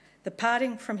 The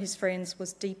parting from his friends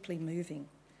was deeply moving.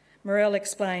 Morel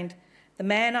explained, "The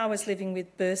man I was living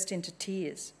with burst into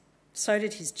tears. So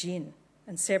did his jinn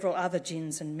and several other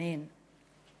jinns and men.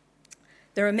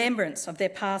 The remembrance of their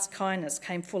past kindness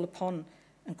came full upon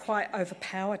and quite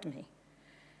overpowered me.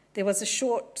 There was a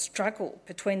short struggle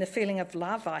between the feeling of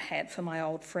love I had for my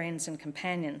old friends and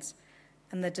companions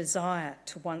and the desire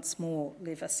to once more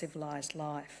live a civilised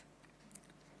life."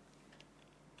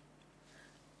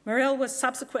 Morel was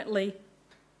subsequently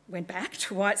went back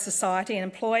to white society and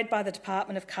employed by the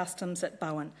Department of Customs at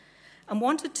Bowen, and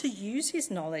wanted to use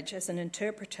his knowledge as an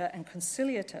interpreter and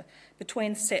conciliator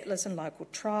between settlers and local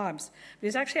tribes, but he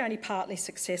was actually only partly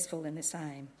successful in this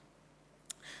aim.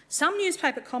 Some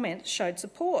newspaper comments showed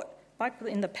support, like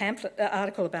in the pamphlet,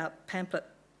 article about pamphlet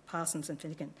Parsons and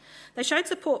Finnegan. They showed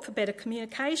support for better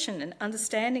communication and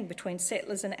understanding between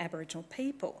settlers and Aboriginal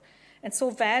people, and saw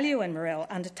value in Morel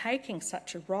undertaking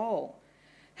such a role.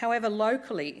 However,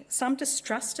 locally, some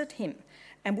distrusted him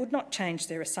and would not change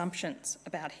their assumptions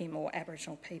about him or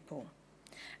Aboriginal people.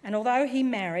 And although he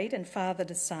married and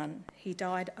fathered a son, he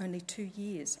died only 2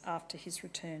 years after his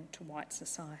return to white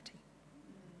society.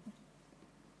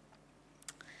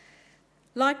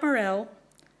 Like Morel,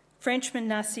 Frenchman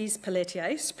Narcisse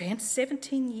Pelletier spent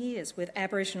 17 years with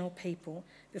Aboriginal people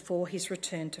before his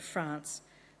return to France,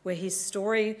 where his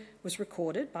story was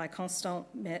recorded by Constant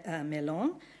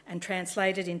Merlon and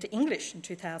translated into English in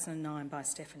 2009 by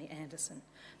Stephanie Anderson.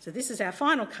 So this is our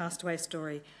final castaway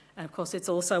story, and of course it's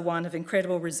also one of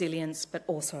incredible resilience but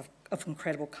also of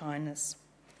incredible kindness.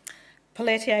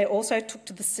 Pelletier also took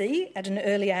to the sea at an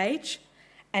early age,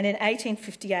 and in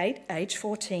 1858, aged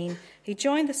 14, he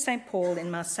joined the St. Paul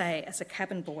in Marseille as a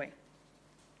cabin boy.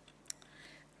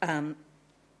 The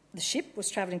ship was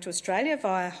travelling to Australia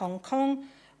via Hong Kong,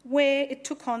 where it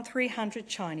took on 300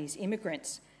 Chinese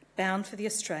immigrants bound for the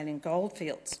Australian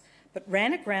goldfields, but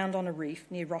ran aground on a reef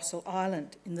near Rossel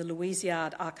Island in the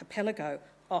Louisiade archipelago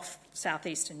off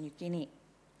southeastern New Guinea.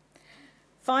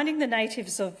 Finding the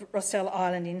natives of Rossel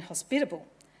Island inhospitable,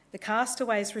 the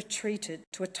castaways retreated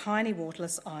to a tiny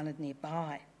waterless island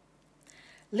nearby.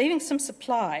 Leaving some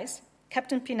supplies,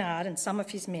 Captain Pinard and some of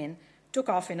his men took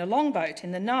off in a longboat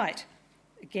in the night,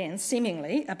 again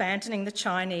seemingly abandoning the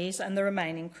Chinese and the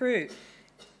remaining crew,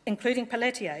 including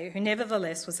Pelletier, who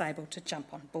nevertheless was able to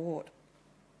jump on board.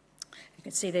 You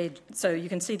can see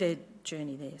their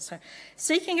journey there. So,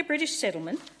 seeking a British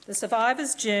settlement, the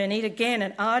survivors journeyed, again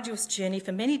an arduous journey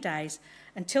for many days,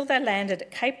 until they landed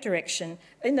at Cape Direction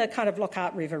in the kind of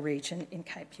Lockhart River region in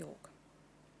Cape York.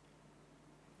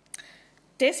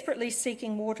 Desperately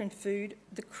seeking water and food,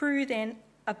 the crew then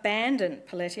abandoned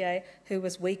Pelletier, who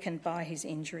was weakened by his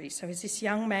injury. So as this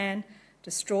young man,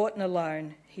 distraught and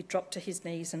alone, he dropped to his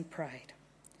knees and prayed.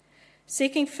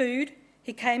 Seeking food,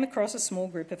 he came across a small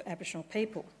group of Aboriginal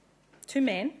people. 2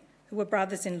 men, who were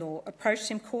brothers-in-law, approached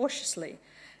him cautiously,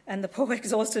 and the poor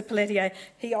exhausted Pelletier,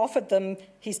 he offered them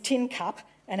his tin cup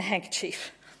and a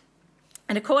handkerchief.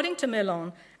 And according to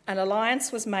Merlon, an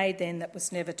alliance was made then that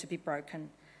was never to be broken.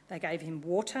 They gave him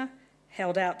water,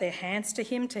 held out their hands to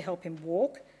him to help him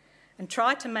walk, and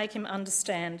tried to make him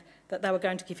understand that they were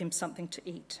going to give him something to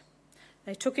eat.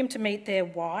 They took him to meet their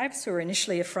wives, who were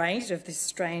initially afraid of this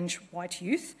strange white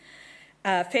youth,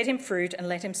 fed him fruit and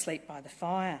let him sleep by the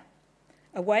fire.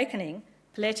 Awakening,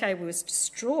 Pelletier was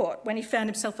distraught when he found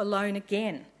himself alone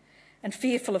again and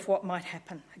fearful of what might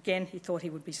happen. Again, he thought he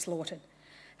would be slaughtered.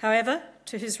 However,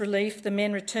 to his relief, the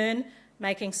men returned,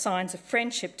 making signs of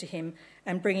friendship to him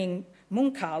and bringing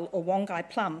munkal or wongai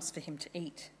plums for him to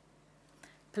eat.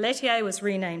 Pelletier was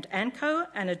renamed Anko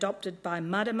and adopted by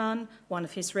Madaman, one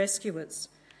of his rescuers.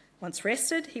 Once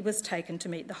rested, he was taken to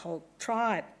meet the whole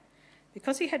tribe.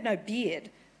 Because he had no beard,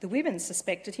 the women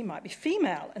suspected he might be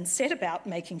female and set about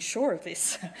making sure of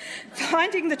this.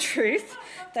 Finding the truth,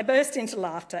 they burst into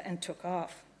laughter and took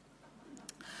off.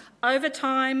 Over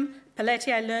time,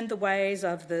 Pelletier learned the ways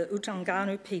of the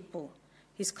Utanganu people.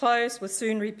 His clothes were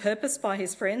soon repurposed by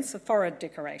his friends for forward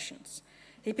decorations.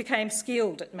 He became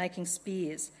skilled at making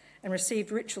spears and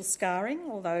received ritual scarring,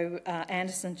 although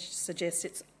Anderson suggests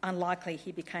it's unlikely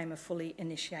he became a fully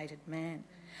initiated man.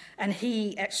 And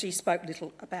he actually spoke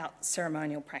little about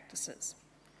ceremonial practices.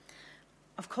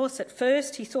 Of course, at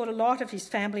first he thought a lot of his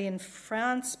family in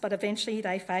France, but eventually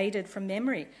they faded from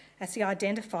memory as he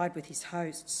identified with his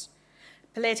hosts.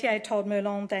 Pelletier told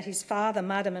Merlon that his father,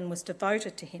 Madaman, was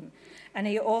devoted to him, and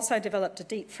he also developed a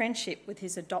deep friendship with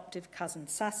his adoptive cousin,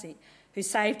 Sassi, who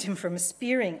saved him from a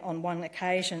spearing on one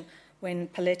occasion when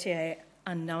Pelletier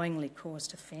unknowingly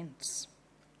caused offence.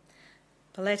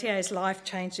 Pelletier's life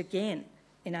changed again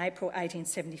in April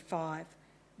 1875,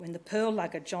 when the pearl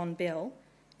lugger John Bell,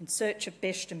 in search of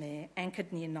bêche de mer,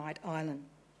 anchored near Knight Island.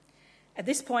 At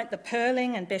this point, the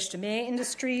pearling and bêche de mer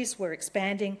industries were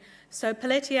expanding, so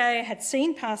Pelletier had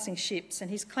seen passing ships,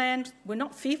 and his clan were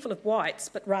not fearful of whites,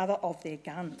 but rather of their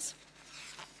guns.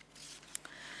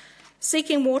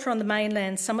 Seeking water on the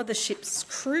mainland, some of the ship's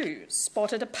crew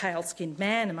spotted a pale-skinned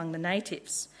man among the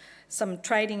natives. Some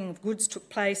trading of goods took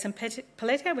place, and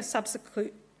Pelletier was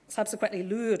subsequently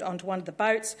lured onto one of the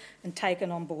boats and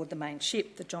taken on board the main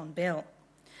ship, the John Bell.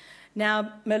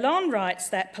 Now, Merlon writes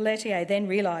that Pelletier then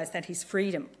realised that his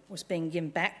freedom was being given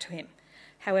back to him.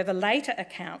 However, later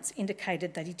accounts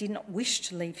indicated that he did not wish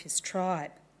to leave his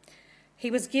tribe. He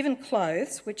was given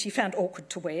clothes, which he found awkward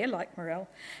to wear, like Morel,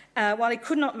 while he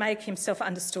could not make himself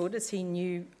understood as he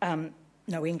knew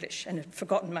no English and had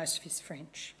forgotten most of his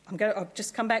French. I'll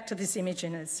just come back to this image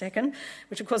in a second,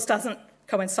 which of course doesn't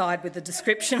coincide with the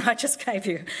description I just gave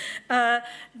you.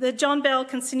 The John Bell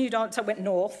continued on, so it went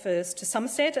north first to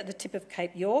Somerset at the tip of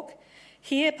Cape York.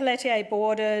 Here, Pelletier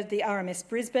boarded the RMS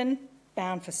Brisbane,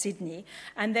 bound for Sydney,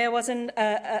 and there was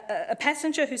a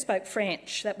passenger who spoke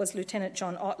French. That was Lieutenant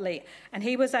John Otley, and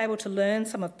he was able to learn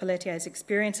some of Pelletier's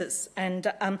experiences, and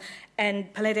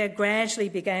Pelletier gradually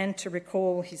began to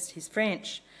recall his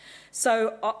French.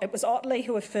 So it was Otley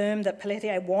who affirmed that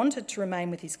Pelletier wanted to remain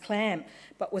with his clan,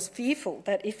 but was fearful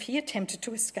that if he attempted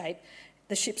to escape,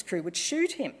 the ship's crew would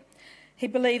shoot him. He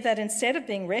believed that instead of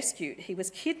being rescued, he was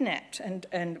kidnapped, and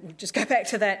we'll just go back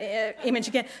to that image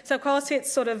again. So, of course,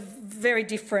 it's sort of very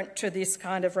different to this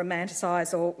kind of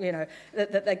romanticised, or, you know,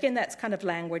 again, that's kind of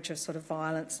language of sort of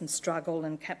violence and struggle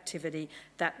and captivity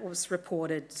that was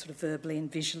reported sort of verbally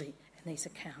and visually in these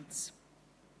accounts.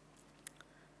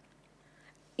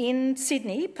 In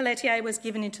Sydney, Pelletier was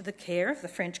given into the care of the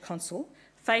French consul,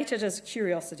 fated as a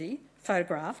curiosity,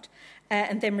 photographed,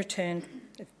 and then returned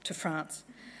to France.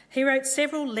 He wrote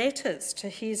several letters to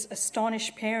his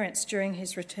astonished parents during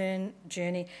his return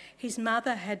journey. His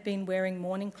mother had been wearing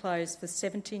mourning clothes for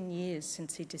 17 years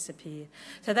since he disappeared.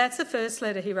 So that's the first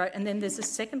letter he wrote. And then there's a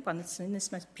second one that's in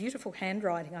this most beautiful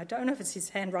handwriting. I don't know if it's his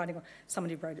handwriting or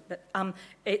somebody wrote it, but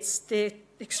they're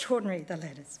extraordinary, the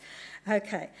letters.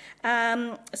 Okay.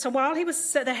 So while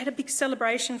they had a big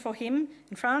celebration for him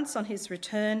in France on his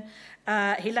return.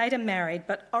 He later married,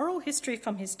 but oral history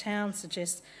from his town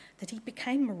suggests that he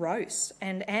became morose,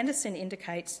 and Anderson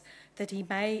indicates that he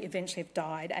may eventually have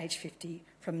died aged 50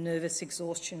 from nervous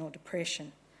exhaustion or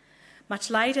depression. Much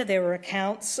later, there were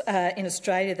accounts in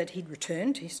Australia that he'd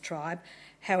returned to his tribe.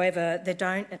 However, there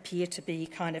don't appear to be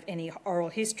kind of any oral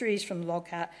histories from the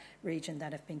Lockhart region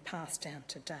that have been passed down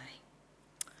today.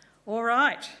 All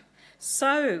right,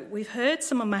 so we've heard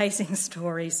some amazing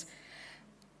stories.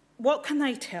 What can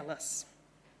they tell us?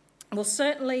 Well,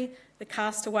 certainly the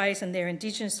castaways and their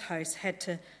Indigenous hosts had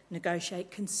to negotiate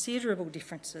considerable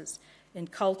differences in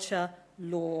culture,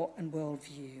 law and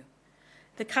worldview.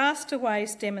 The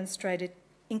castaways demonstrated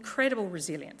incredible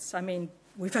resilience. I mean,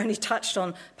 We've only touched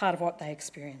on part of what they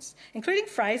experienced, including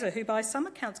Fraser, who by some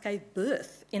accounts gave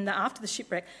birth after the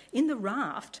shipwreck in the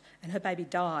raft, and her baby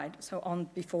died, so on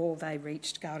before they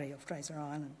reached Gauri or Fraser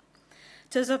Island.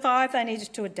 To survive, they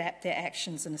needed to adapt their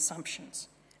actions and assumptions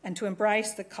and to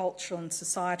embrace the cultural and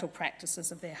societal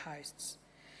practices of their hosts.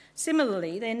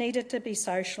 Similarly, there needed to be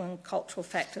social and cultural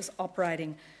factors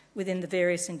operating within the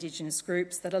various Indigenous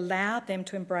groups that allowed them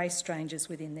to embrace strangers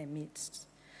within their midst.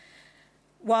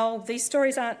 While these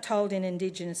stories aren't told in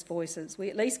Indigenous voices, we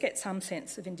at least get some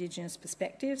sense of Indigenous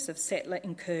perspectives of settler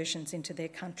incursions into their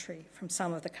country from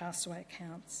some of the castaway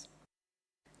accounts.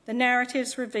 The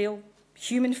narratives reveal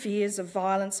human fears of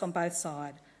violence on both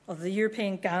sides, of the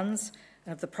European guns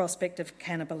and of the prospect of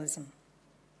cannibalism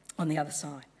on the other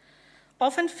side.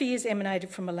 Often fears emanated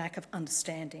from a lack of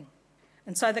understanding,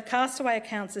 and so the castaway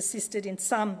accounts assisted in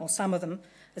some of them,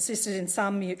 assisted in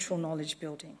some mutual knowledge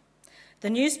building. The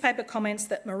newspaper comments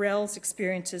that Morell's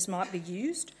experiences might be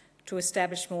used to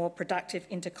establish more productive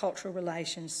intercultural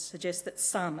relations suggest that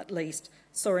some, at least,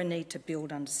 saw a need to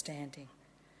build understanding.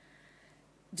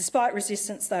 Despite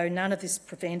resistance, though, none of this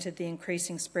prevented the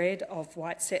increasing spread of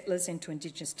white settlers into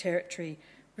Indigenous territory,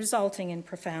 resulting in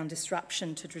profound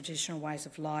disruption to traditional ways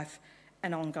of life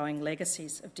and ongoing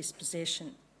legacies of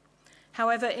dispossession.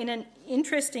 However, in an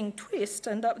interesting twist,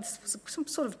 and this was some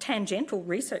sort of tangential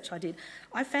research I did,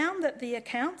 I found that the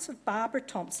accounts of Barbara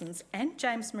Thompson's and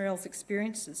James Morell's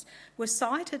experiences were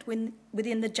cited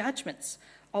within the judgments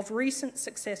of recent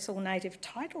successful native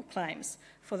title claims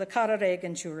for the Karareg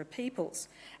and Jura peoples,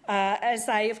 as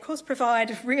they, of course,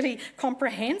 provide really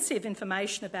comprehensive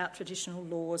information about traditional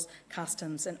laws,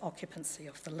 customs and occupancy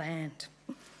of the land.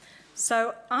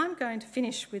 So I'm going to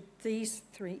finish with these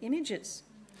three images.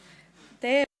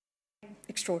 They're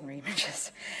extraordinary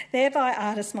images. They're by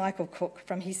artist Michael Cook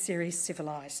from his series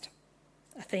Civilised,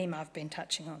 a theme I've been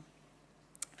touching on.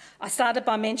 I started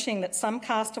by mentioning that some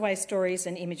castaway stories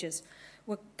and images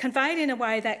were conveyed in a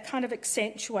way that kind of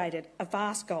accentuated a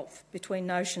vast gulf between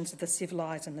notions of the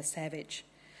civilised and the savage.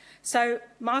 So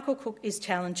Michael Cook is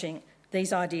challenging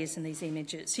these ideas and these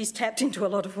images. He's tapped into a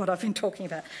lot of what I've been talking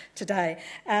about today.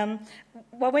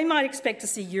 While we might expect to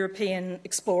see European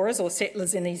explorers or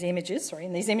settlers in these images,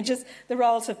 the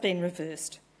roles have been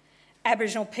reversed.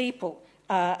 Aboriginal people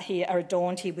here are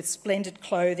adorned here with splendid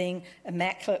clothing,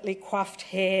 immaculately coiffed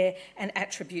hair and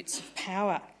attributes of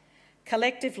power.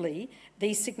 Collectively,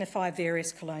 these signify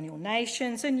various colonial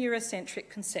nations and Eurocentric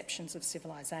conceptions of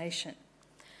civilisation.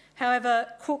 However,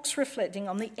 Cook's reflecting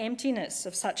on the emptiness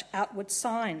of such outward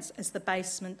signs as the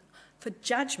basement for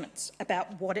judgments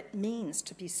about what it means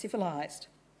to be civilised.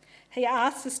 He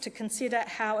asks us to consider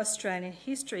how Australian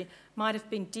history might have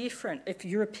been different if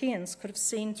Europeans could have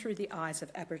seen through the eyes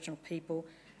of Aboriginal people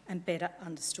and better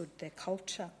understood their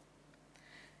culture.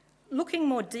 Looking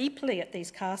more deeply at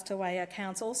these castaway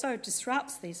accounts also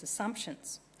disrupts these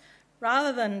assumptions.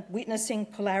 Rather than witnessing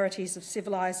polarities of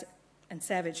civilised and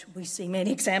savage, we see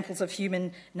many examples of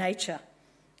human nature.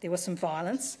 There was some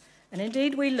violence, and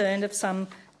indeed we learned of some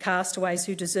castaways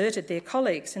who deserted their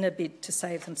colleagues in a bid to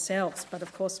save themselves. But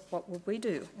of course, what would we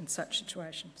do in such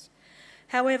situations?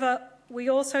 However, we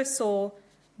also saw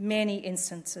many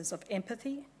instances of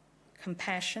empathy,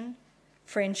 compassion,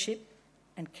 friendship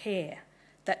and care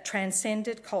that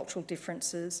transcended cultural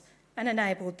differences and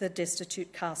enabled the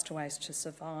destitute castaways to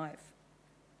survive.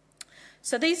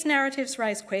 So these narratives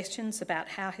raise questions about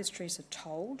how histories are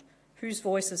told, whose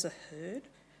voices are heard,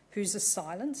 whose are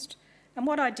silenced, and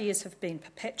what ideas have been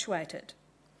perpetuated.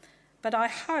 But I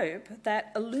hope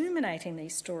that illuminating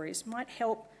these stories might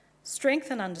help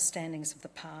strengthen understandings of the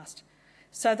past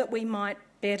so that we might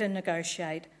better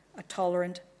negotiate a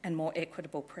tolerant and more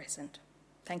equitable present.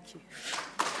 Thank you.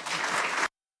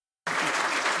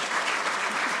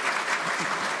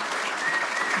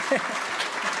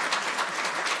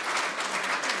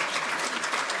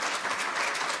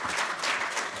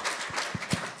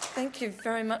 Thank you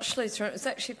very much, Lisa. It was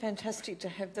actually fantastic to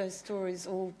have those stories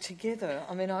all together.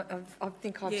 I mean, I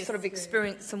think I've sort of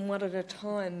experienced them one at a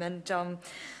time, and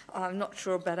I'm not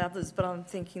sure about others, but I'm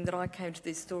thinking that I came to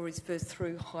these stories first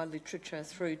through high literature,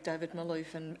 through David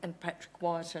Malouf and Patrick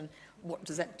White, and what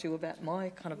does that do about my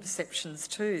kind of perceptions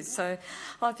too? So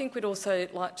I think we'd also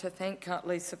like to thank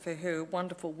Lisa for her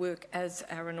wonderful work as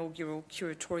our inaugural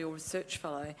curatorial research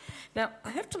fellow. Now,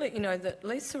 I have to let you know that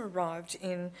Lisa arrived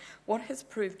in what has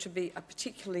proved to be a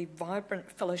particularly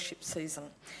vibrant fellowship season.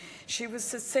 She was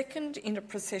the second in a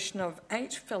procession of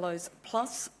 8 fellows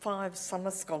plus 5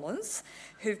 summer scholars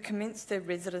who've commenced their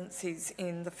residencies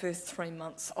in the first 3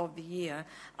 months of the year.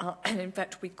 And in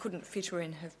fact, we couldn't fit her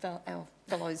in our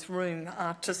Fellows room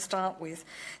to start with.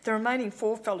 The remaining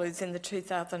 4 fellows in the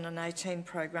 2018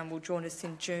 program will join us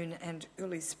in June and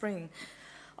early spring.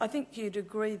 I think you'd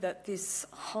agree that this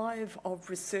hive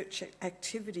of research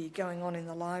activity going on in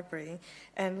the library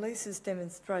and Lisa's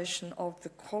demonstration of the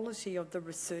quality of the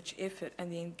research effort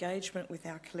and the engagement with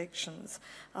our collections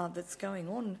that's going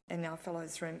on in our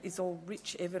Fellows Room is all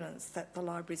rich evidence that the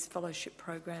library's fellowship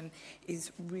program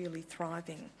is really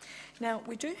thriving. Now,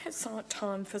 we do have some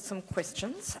time for some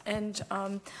questions, and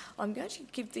I'm going to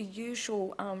give the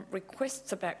usual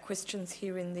requests about questions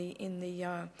here in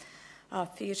the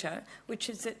theatre, which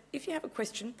is that if you have a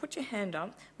question, put your hand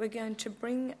up. We're going to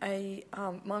bring a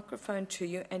microphone to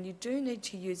you, and you do need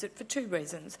to use it for 2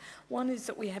 reasons. One is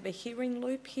that we have a hearing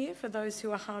loop here for those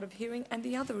who are hard of hearing, and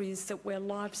the other is that we're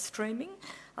live streaming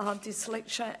this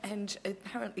lecture, and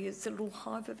apparently it's a little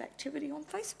hive of activity on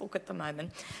Facebook at the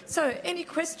moment. So any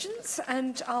questions,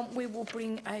 and we will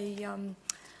bring a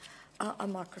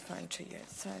microphone to you,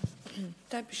 so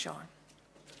don't be shy.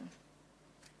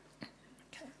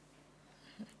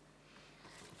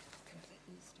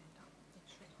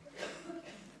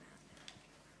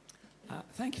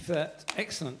 Thank you for that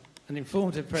excellent and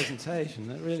informative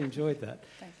presentation. I really enjoyed that.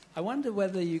 I wonder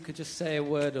whether you could just say a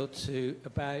word or two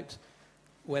about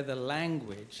whether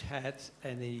language had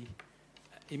any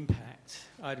impact,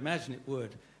 I'd imagine it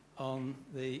would, on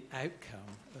the outcome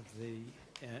of the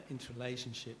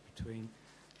interrelationship between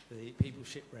the people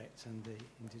shipwrecked and the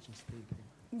Indigenous people.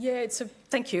 Yeah,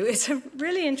 thank you. It's a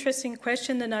really interesting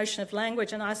question, the notion of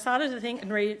language. And I started to think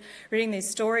and reading these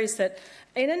stories that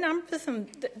in a number of them,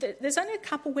 there's only a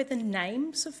couple where the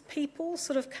names of people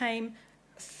sort of came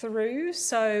through.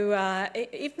 So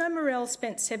even though Morell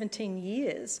spent 17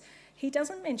 years, he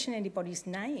doesn't mention anybody's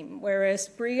name, whereas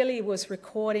Brearley was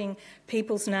recording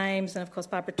people's names, and of course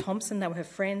Barbara Thompson, they were her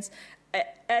friends.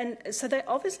 And so they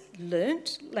obviously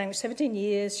learnt language. 17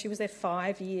 years, she was there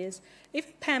 5 years.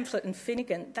 Even Pamphlet and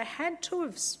Finnegan, they had to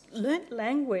have learnt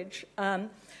language,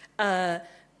 but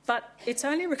it's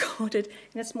only recorded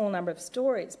in a small number of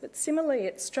stories. But similarly,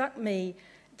 it struck me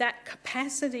that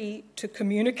capacity to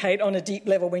communicate on a deep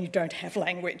level when you don't have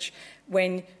language,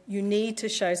 when you need to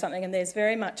show something, and there's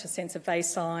very much a sense of they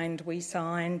signed, we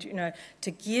signed,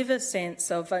 to give a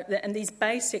sense of, and these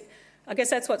basic, I guess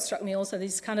that's what struck me also,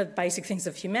 these kind of basic things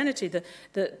of humanity,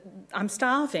 I'm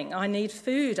starving, I need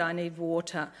food, I need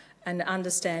water, and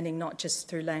understanding not just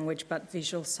through language but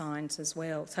visual signs as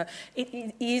well. So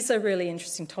it is a really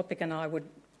interesting topic, and I would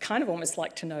kind of almost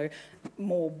like to know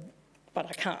more, but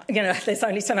I can't. There's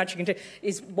only so much you can do,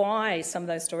 is why some of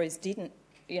those stories didn't,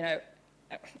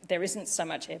 there isn't so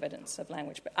much evidence of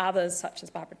language, but others, such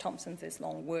as Barbara Thompson's, there's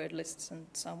long word lists and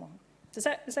so on. Does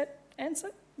that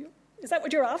answer? Is that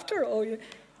what you're after, or you?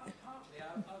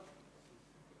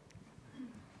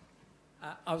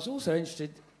 I was also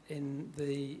interested in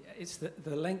the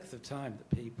length of time that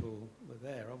people were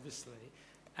there, obviously,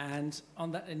 and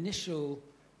on that initial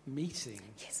meeting.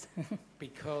 Yes.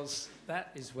 Because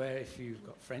that is where, if you've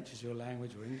got French as your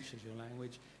language or English as your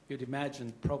language, you'd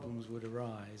imagine problems would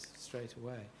arise straight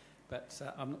away. But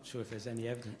I'm not sure if there's any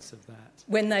evidence of that.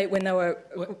 When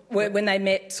they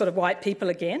met sort of white people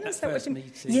again, is that first what you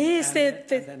meeting? Yes, and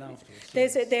then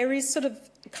afterwards. There is sort of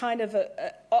kind of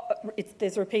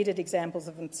there's repeated examples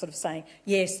of them sort of saying,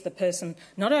 yes, the person,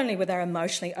 not only were they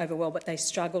emotionally overwhelmed, but they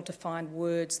struggled to find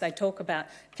words. They talk about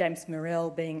James Morell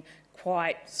being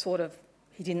quite sort of,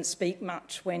 he didn't speak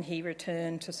much when he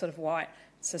returned to sort of white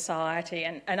society.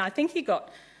 And I think he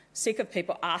got sick of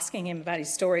people asking him about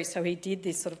his story, so he did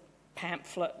this sort of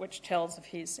pamphlet which tells of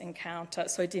his encounter,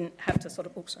 so he didn't have to sort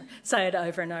of say it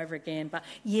over and over again. But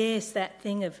yes, that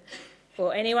thing of,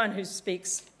 well, anyone who's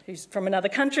from another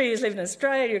country, who's lived in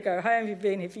Australia, you go home, you've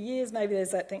been here for years, maybe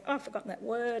there's that thing, I've forgotten that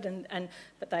word,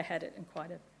 but they had it in quite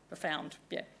a profound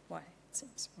way, it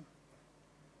seems.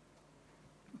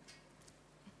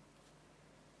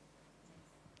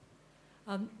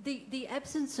 The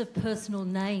absence of personal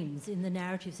names in the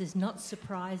narratives is not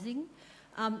surprising,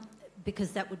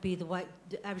 because that would be the way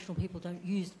Aboriginal people don't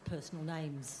use personal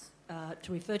names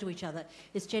to refer to each other.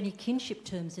 It's generally kinship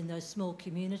terms in those small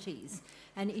communities.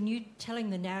 And in you telling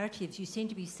the narratives, you seem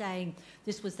to be saying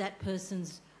this was that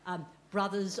person's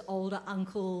brother's older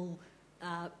uncle,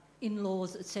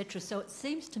 in-laws, etc. So it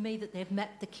seems to me that they've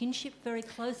mapped the kinship very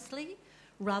closely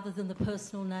rather than the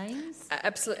personal names.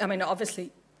 Absolutely. I mean, obviously,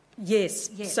 yes.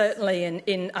 Certainly.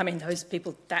 And those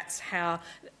people, that's how,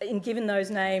 in given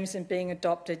those names and being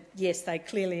adopted, yes, they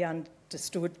clearly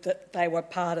understood that they were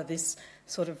part of this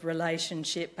sort of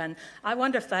relationship. And I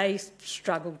wonder if they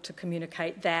struggled to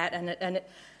communicate that.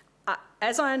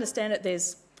 As I understand it,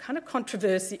 there's kind of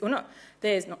controversy, or not,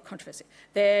 there's not controversy.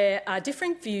 There are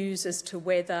different views as to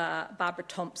whether Barbara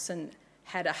Thompson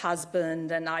had a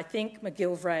husband, and I think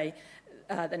McGilvray,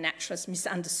 the naturalist,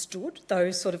 misunderstood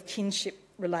those sort of kinship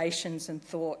relations and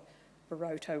thought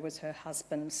Baroto was her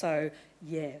husband. So,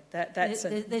 yeah, that's...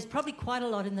 There's probably quite a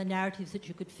lot in the narratives that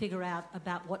you could figure out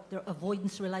about what the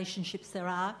avoidance relationships there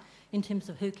are in terms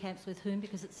of who camps with whom,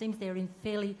 because it seems they're in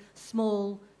fairly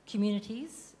small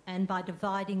communities, and by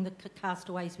dividing the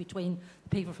castaways between the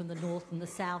people from the north and the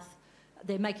south,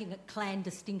 they're making clan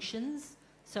distinctions.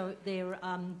 So they're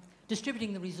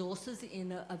distributing the resources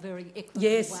in a very equitable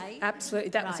way. Yes, absolutely.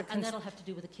 That was and that'll have to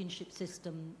do with the kinship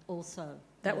system also.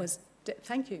 That was...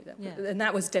 thank you. And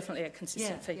that was definitely a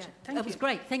consistent feature. Thank you. That was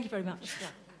great. Thank you very much. Yeah.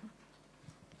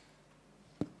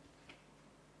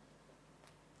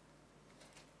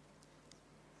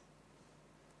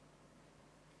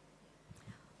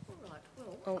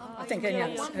 I think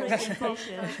one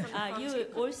presentation. You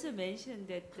also mentioned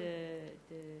that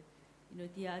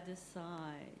the other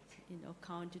side,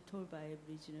 account told by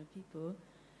Aboriginal people.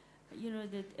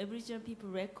 That Aboriginal people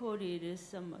recorded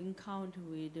some encounter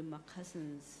with the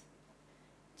Macassans.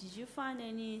 Did you find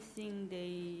anything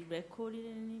they recorded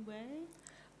in any way?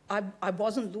 I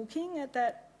wasn't looking at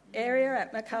that area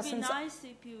at Macassans. It would be nice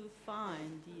if you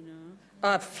find,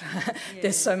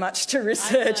 There's so much to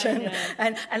research,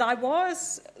 and I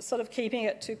was sort of keeping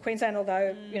it to Queensland,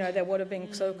 although there would have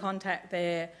been sort of contact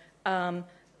there.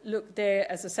 Look,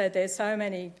 there, as I said, there's so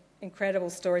many incredible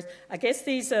stories. I guess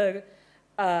these are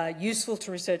useful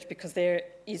to research because there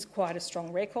is quite a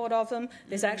strong record of them.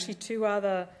 There's actually two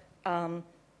other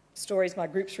stories my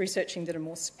group's researching that are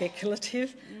more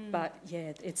speculative, but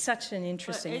yeah, it's such an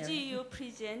interesting area. As you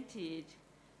presented,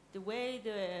 the way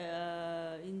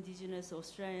the Indigenous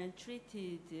Australian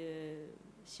treated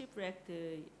shipwrecked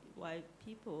white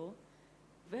people,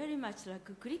 very much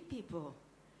like Greek people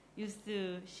used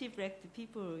to shipwreck the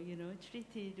people,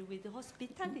 treated with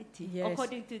hospitality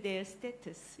according to their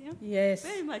status. Yes.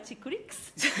 Very much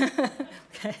Greeks.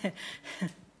 Okay.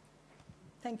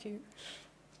 Thank you.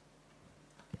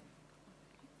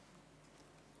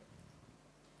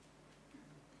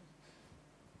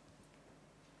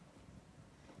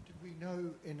 Did we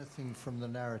know anything from the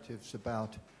narratives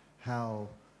about how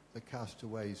the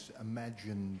castaways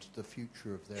imagined the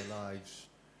future of their lives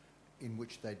in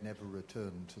which they'd never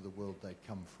return to the world they'd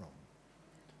come from?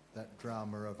 That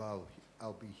drama of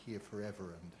I'll be here forever,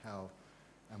 and how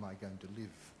am I going to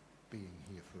live being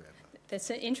here forever? That's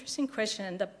an interesting question,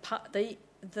 and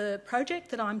the project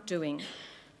that I'm doing,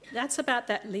 that's about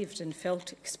that lived and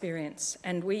felt experience,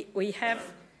 and we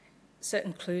have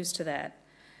certain clues to that.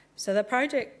 So the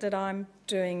project that I'm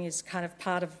doing is kind of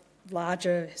part of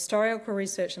larger historical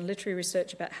research and literary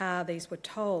research about how these were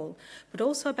told, but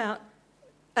also about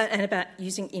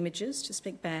using images to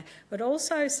speak back, but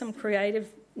also some creative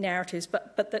narratives,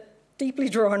 but that deeply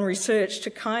draw on research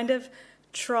to kind of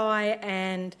try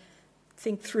and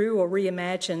think through or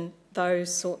reimagine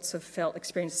those sorts of felt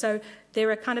experiences. So there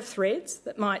are kind of threads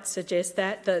that might suggest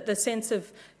that, the sense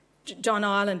of John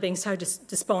Ireland being so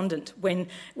despondent when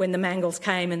the Mangles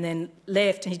came and then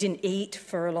left, and he didn't eat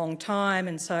for a long time,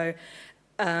 and so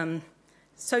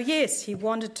yes, he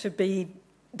wanted to be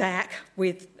back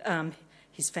with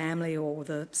his family or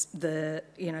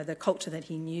the culture that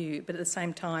he knew, but at the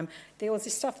same time there was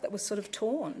this stuff that was sort of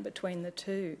torn between the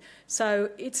two. So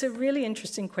it's a really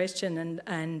interesting question,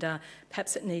 and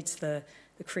perhaps it needs the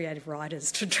creative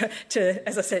writers to,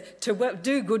 as I said, to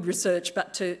do good research,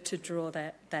 but to draw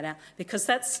that out, because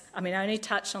that's, I only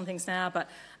touched on things now, but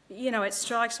it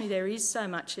strikes me there is so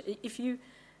much. If you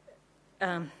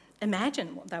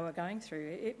imagine what they were going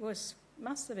through, it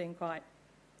must have been quite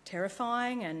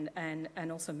terrifying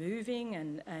and also moving,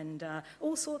 and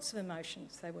all sorts of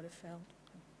emotions they would have felt.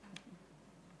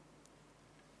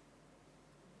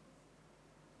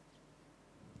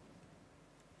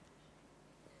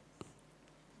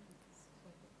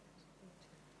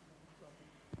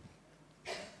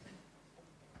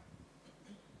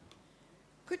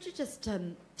 Could you just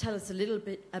tell us a little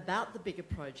bit about the bigger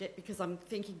project? Because I'm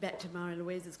thinking back to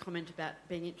Marie-Louise's comment about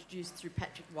being introduced through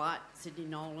Patrick White, Sidney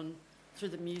Nolan, through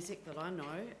the music that I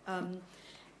know,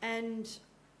 and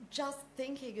just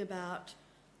thinking about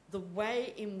the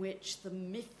way in which the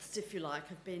myths, if you like,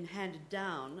 have been handed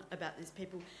down about these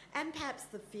people, and perhaps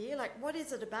the fear, like what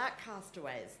is it about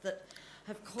castaways that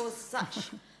have caused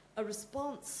such a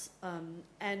response,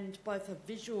 and both a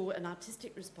visual and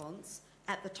artistic response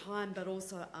at the time, but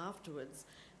also afterwards,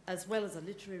 as well as a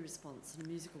literary response and a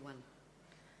musical one?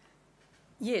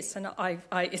 Yes, and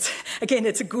again,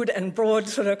 it's a good and broad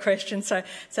sort of question. So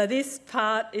this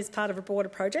part is part of a broader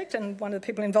project, and one of the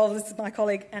people involved is my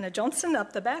colleague Anna Johnson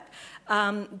up the back.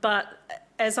 But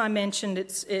as I mentioned,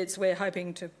 we're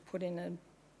hoping to put in,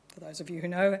 for those of you who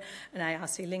know, an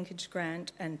ARC linkage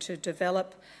grant and to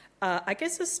develop, I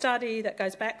guess, a study that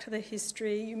goes back to the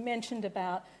history. You mentioned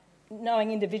about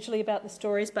knowing individually about the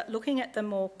stories, but looking at them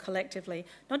more collectively,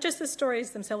 not just the stories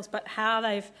themselves, but how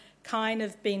they've kind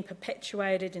of been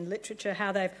perpetuated in literature,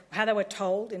 how they were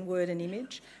told in word and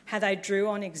image, how they drew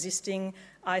on existing,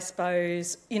 I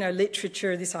suppose,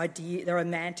 literature, this idea, the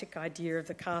romantic idea of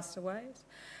the castaways.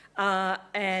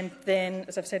 And then,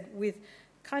 as I've said, with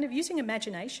kind of using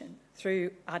imagination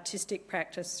through artistic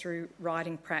practice, through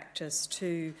writing practice,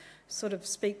 to sort of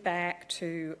speak back,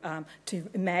 to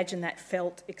imagine that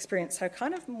felt experience. So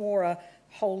kind of more a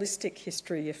holistic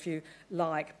history, if you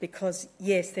like, because,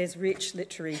 yes, there's rich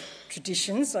literary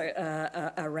traditions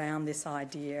around this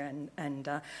idea, and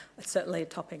it's certainly a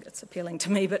topic that's appealing to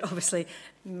me, but obviously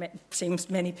seems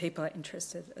many people are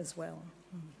interested as well.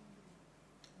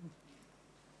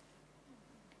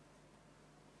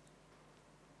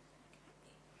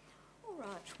 All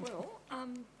right, well,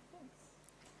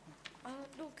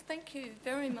 look, thank you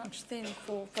very much then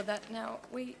for that. Now,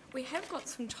 we have got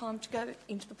some time to go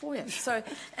into the foyer,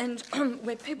 and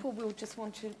where people will just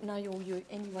want to know you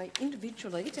anyway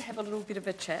individually to have a little bit of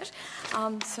a chat.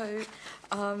 I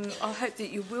hope that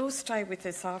you will stay with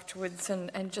us afterwards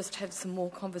and just have some more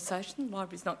conversation. The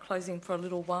library's not closing for a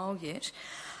little while yet.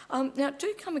 Now,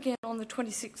 do come again on the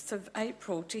 26th of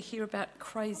April to hear about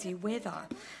crazy weather,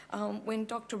 when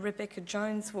Dr. Rebecca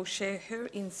Jones will share her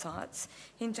insights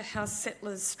into how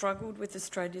settlers struggled with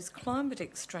Australia's climate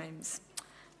extremes.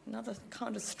 Another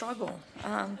kind of struggle.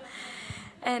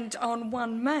 And on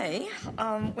 1 May,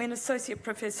 when Associate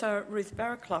Professor Ruth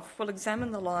Barraclough will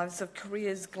examine the lives of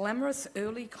Korea's glamorous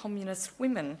early communist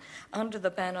women under the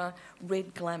banner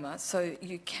Red Glamour. So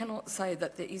you cannot say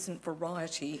that there isn't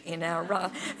variety in our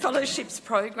fellowships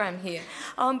program here.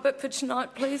 But for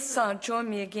tonight, please join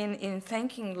me again in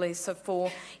thanking Lisa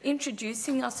for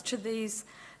introducing us to these,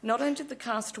 not only to the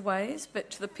castaways,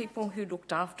 but to the people who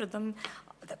looked after them,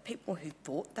 the people who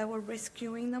thought they were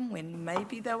rescuing them when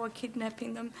maybe they were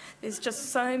kidnapping them. There's just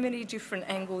so many different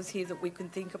angles here that we can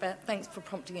think about. Thanks for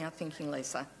prompting our thinking,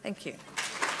 Lisa. Thank you.